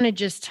 I want to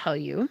just tell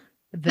you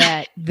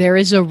that there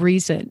is a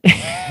reason.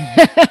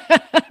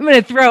 I'm going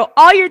to throw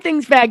all your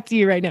things back to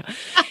you right now.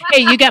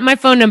 Hey, you got my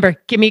phone number.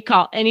 Give me a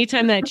call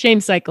anytime that shame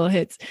cycle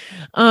hits.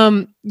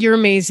 You're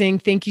amazing.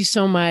 Thank you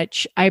so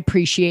much. I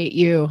appreciate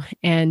you.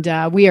 And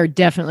we are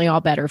definitely all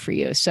better for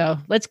you. So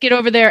let's get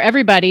over there.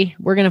 Everybody,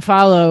 we're going to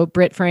follow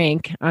Britt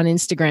Frank on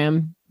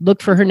Instagram.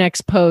 Look for her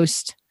next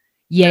post.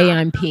 Yay,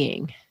 I'm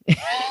peeing. Yay,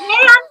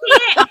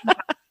 I'm peeing.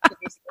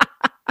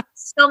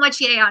 So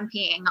much yay on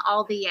peeing,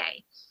 all the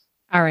yay.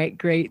 All right,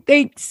 great.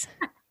 Thanks.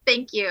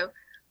 Thank you.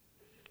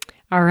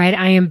 All right,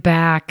 I am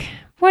back.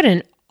 What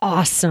an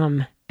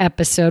awesome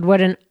episode.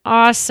 What an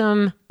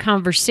awesome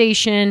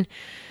conversation.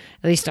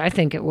 At least I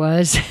think it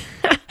was.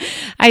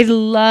 I'd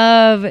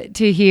love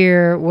to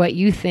hear what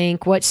you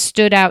think, what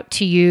stood out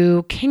to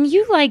you. Can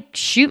you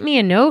shoot me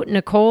a note,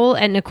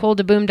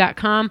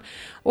 Nicole@NicoleDeBoom.com,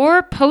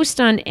 or post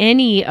on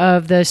any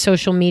of the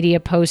social media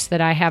posts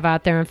that I have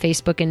out there on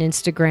Facebook and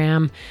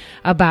Instagram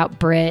about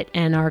Britt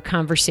and our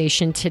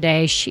conversation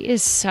today. She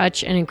is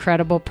such an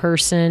incredible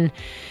person.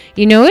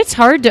 You know, it's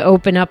hard to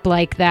open up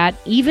like that.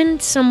 Even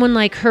someone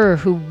like her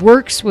who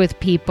works with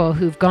people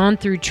who've gone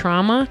through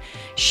trauma,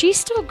 she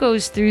still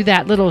goes through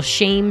that little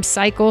shame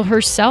cycle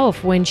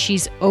herself when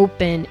she's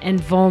open and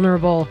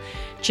vulnerable,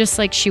 just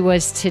like she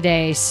was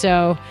today.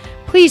 So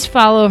please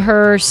follow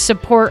her,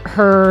 support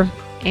her,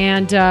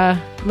 and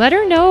let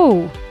her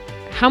know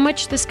how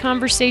much this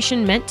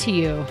conversation meant to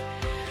you.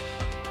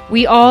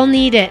 We all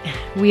need it.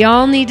 We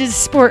all need to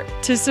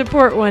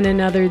support one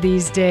another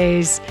these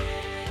days.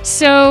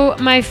 So,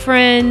 my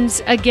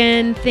friends,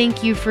 again,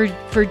 thank you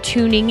for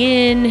tuning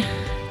in.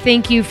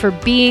 Thank you for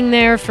being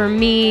there for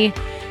me.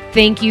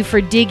 Thank you for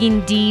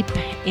digging deep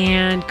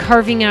and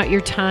carving out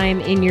your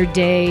time in your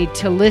day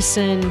to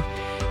listen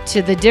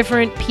to the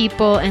different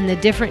people and the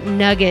different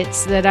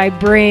nuggets that I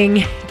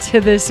bring to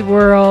this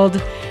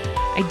world.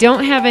 I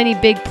don't have any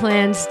big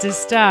plans to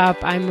stop.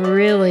 I'm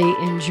really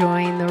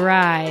enjoying the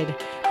ride.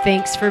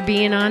 Thanks for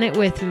being on it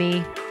with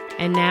me.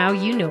 And now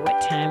you know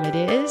what time it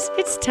is.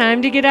 It's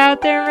time to get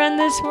out there and run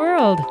this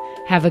world.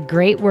 Have a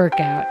great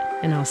workout,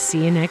 and I'll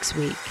see you next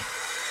week.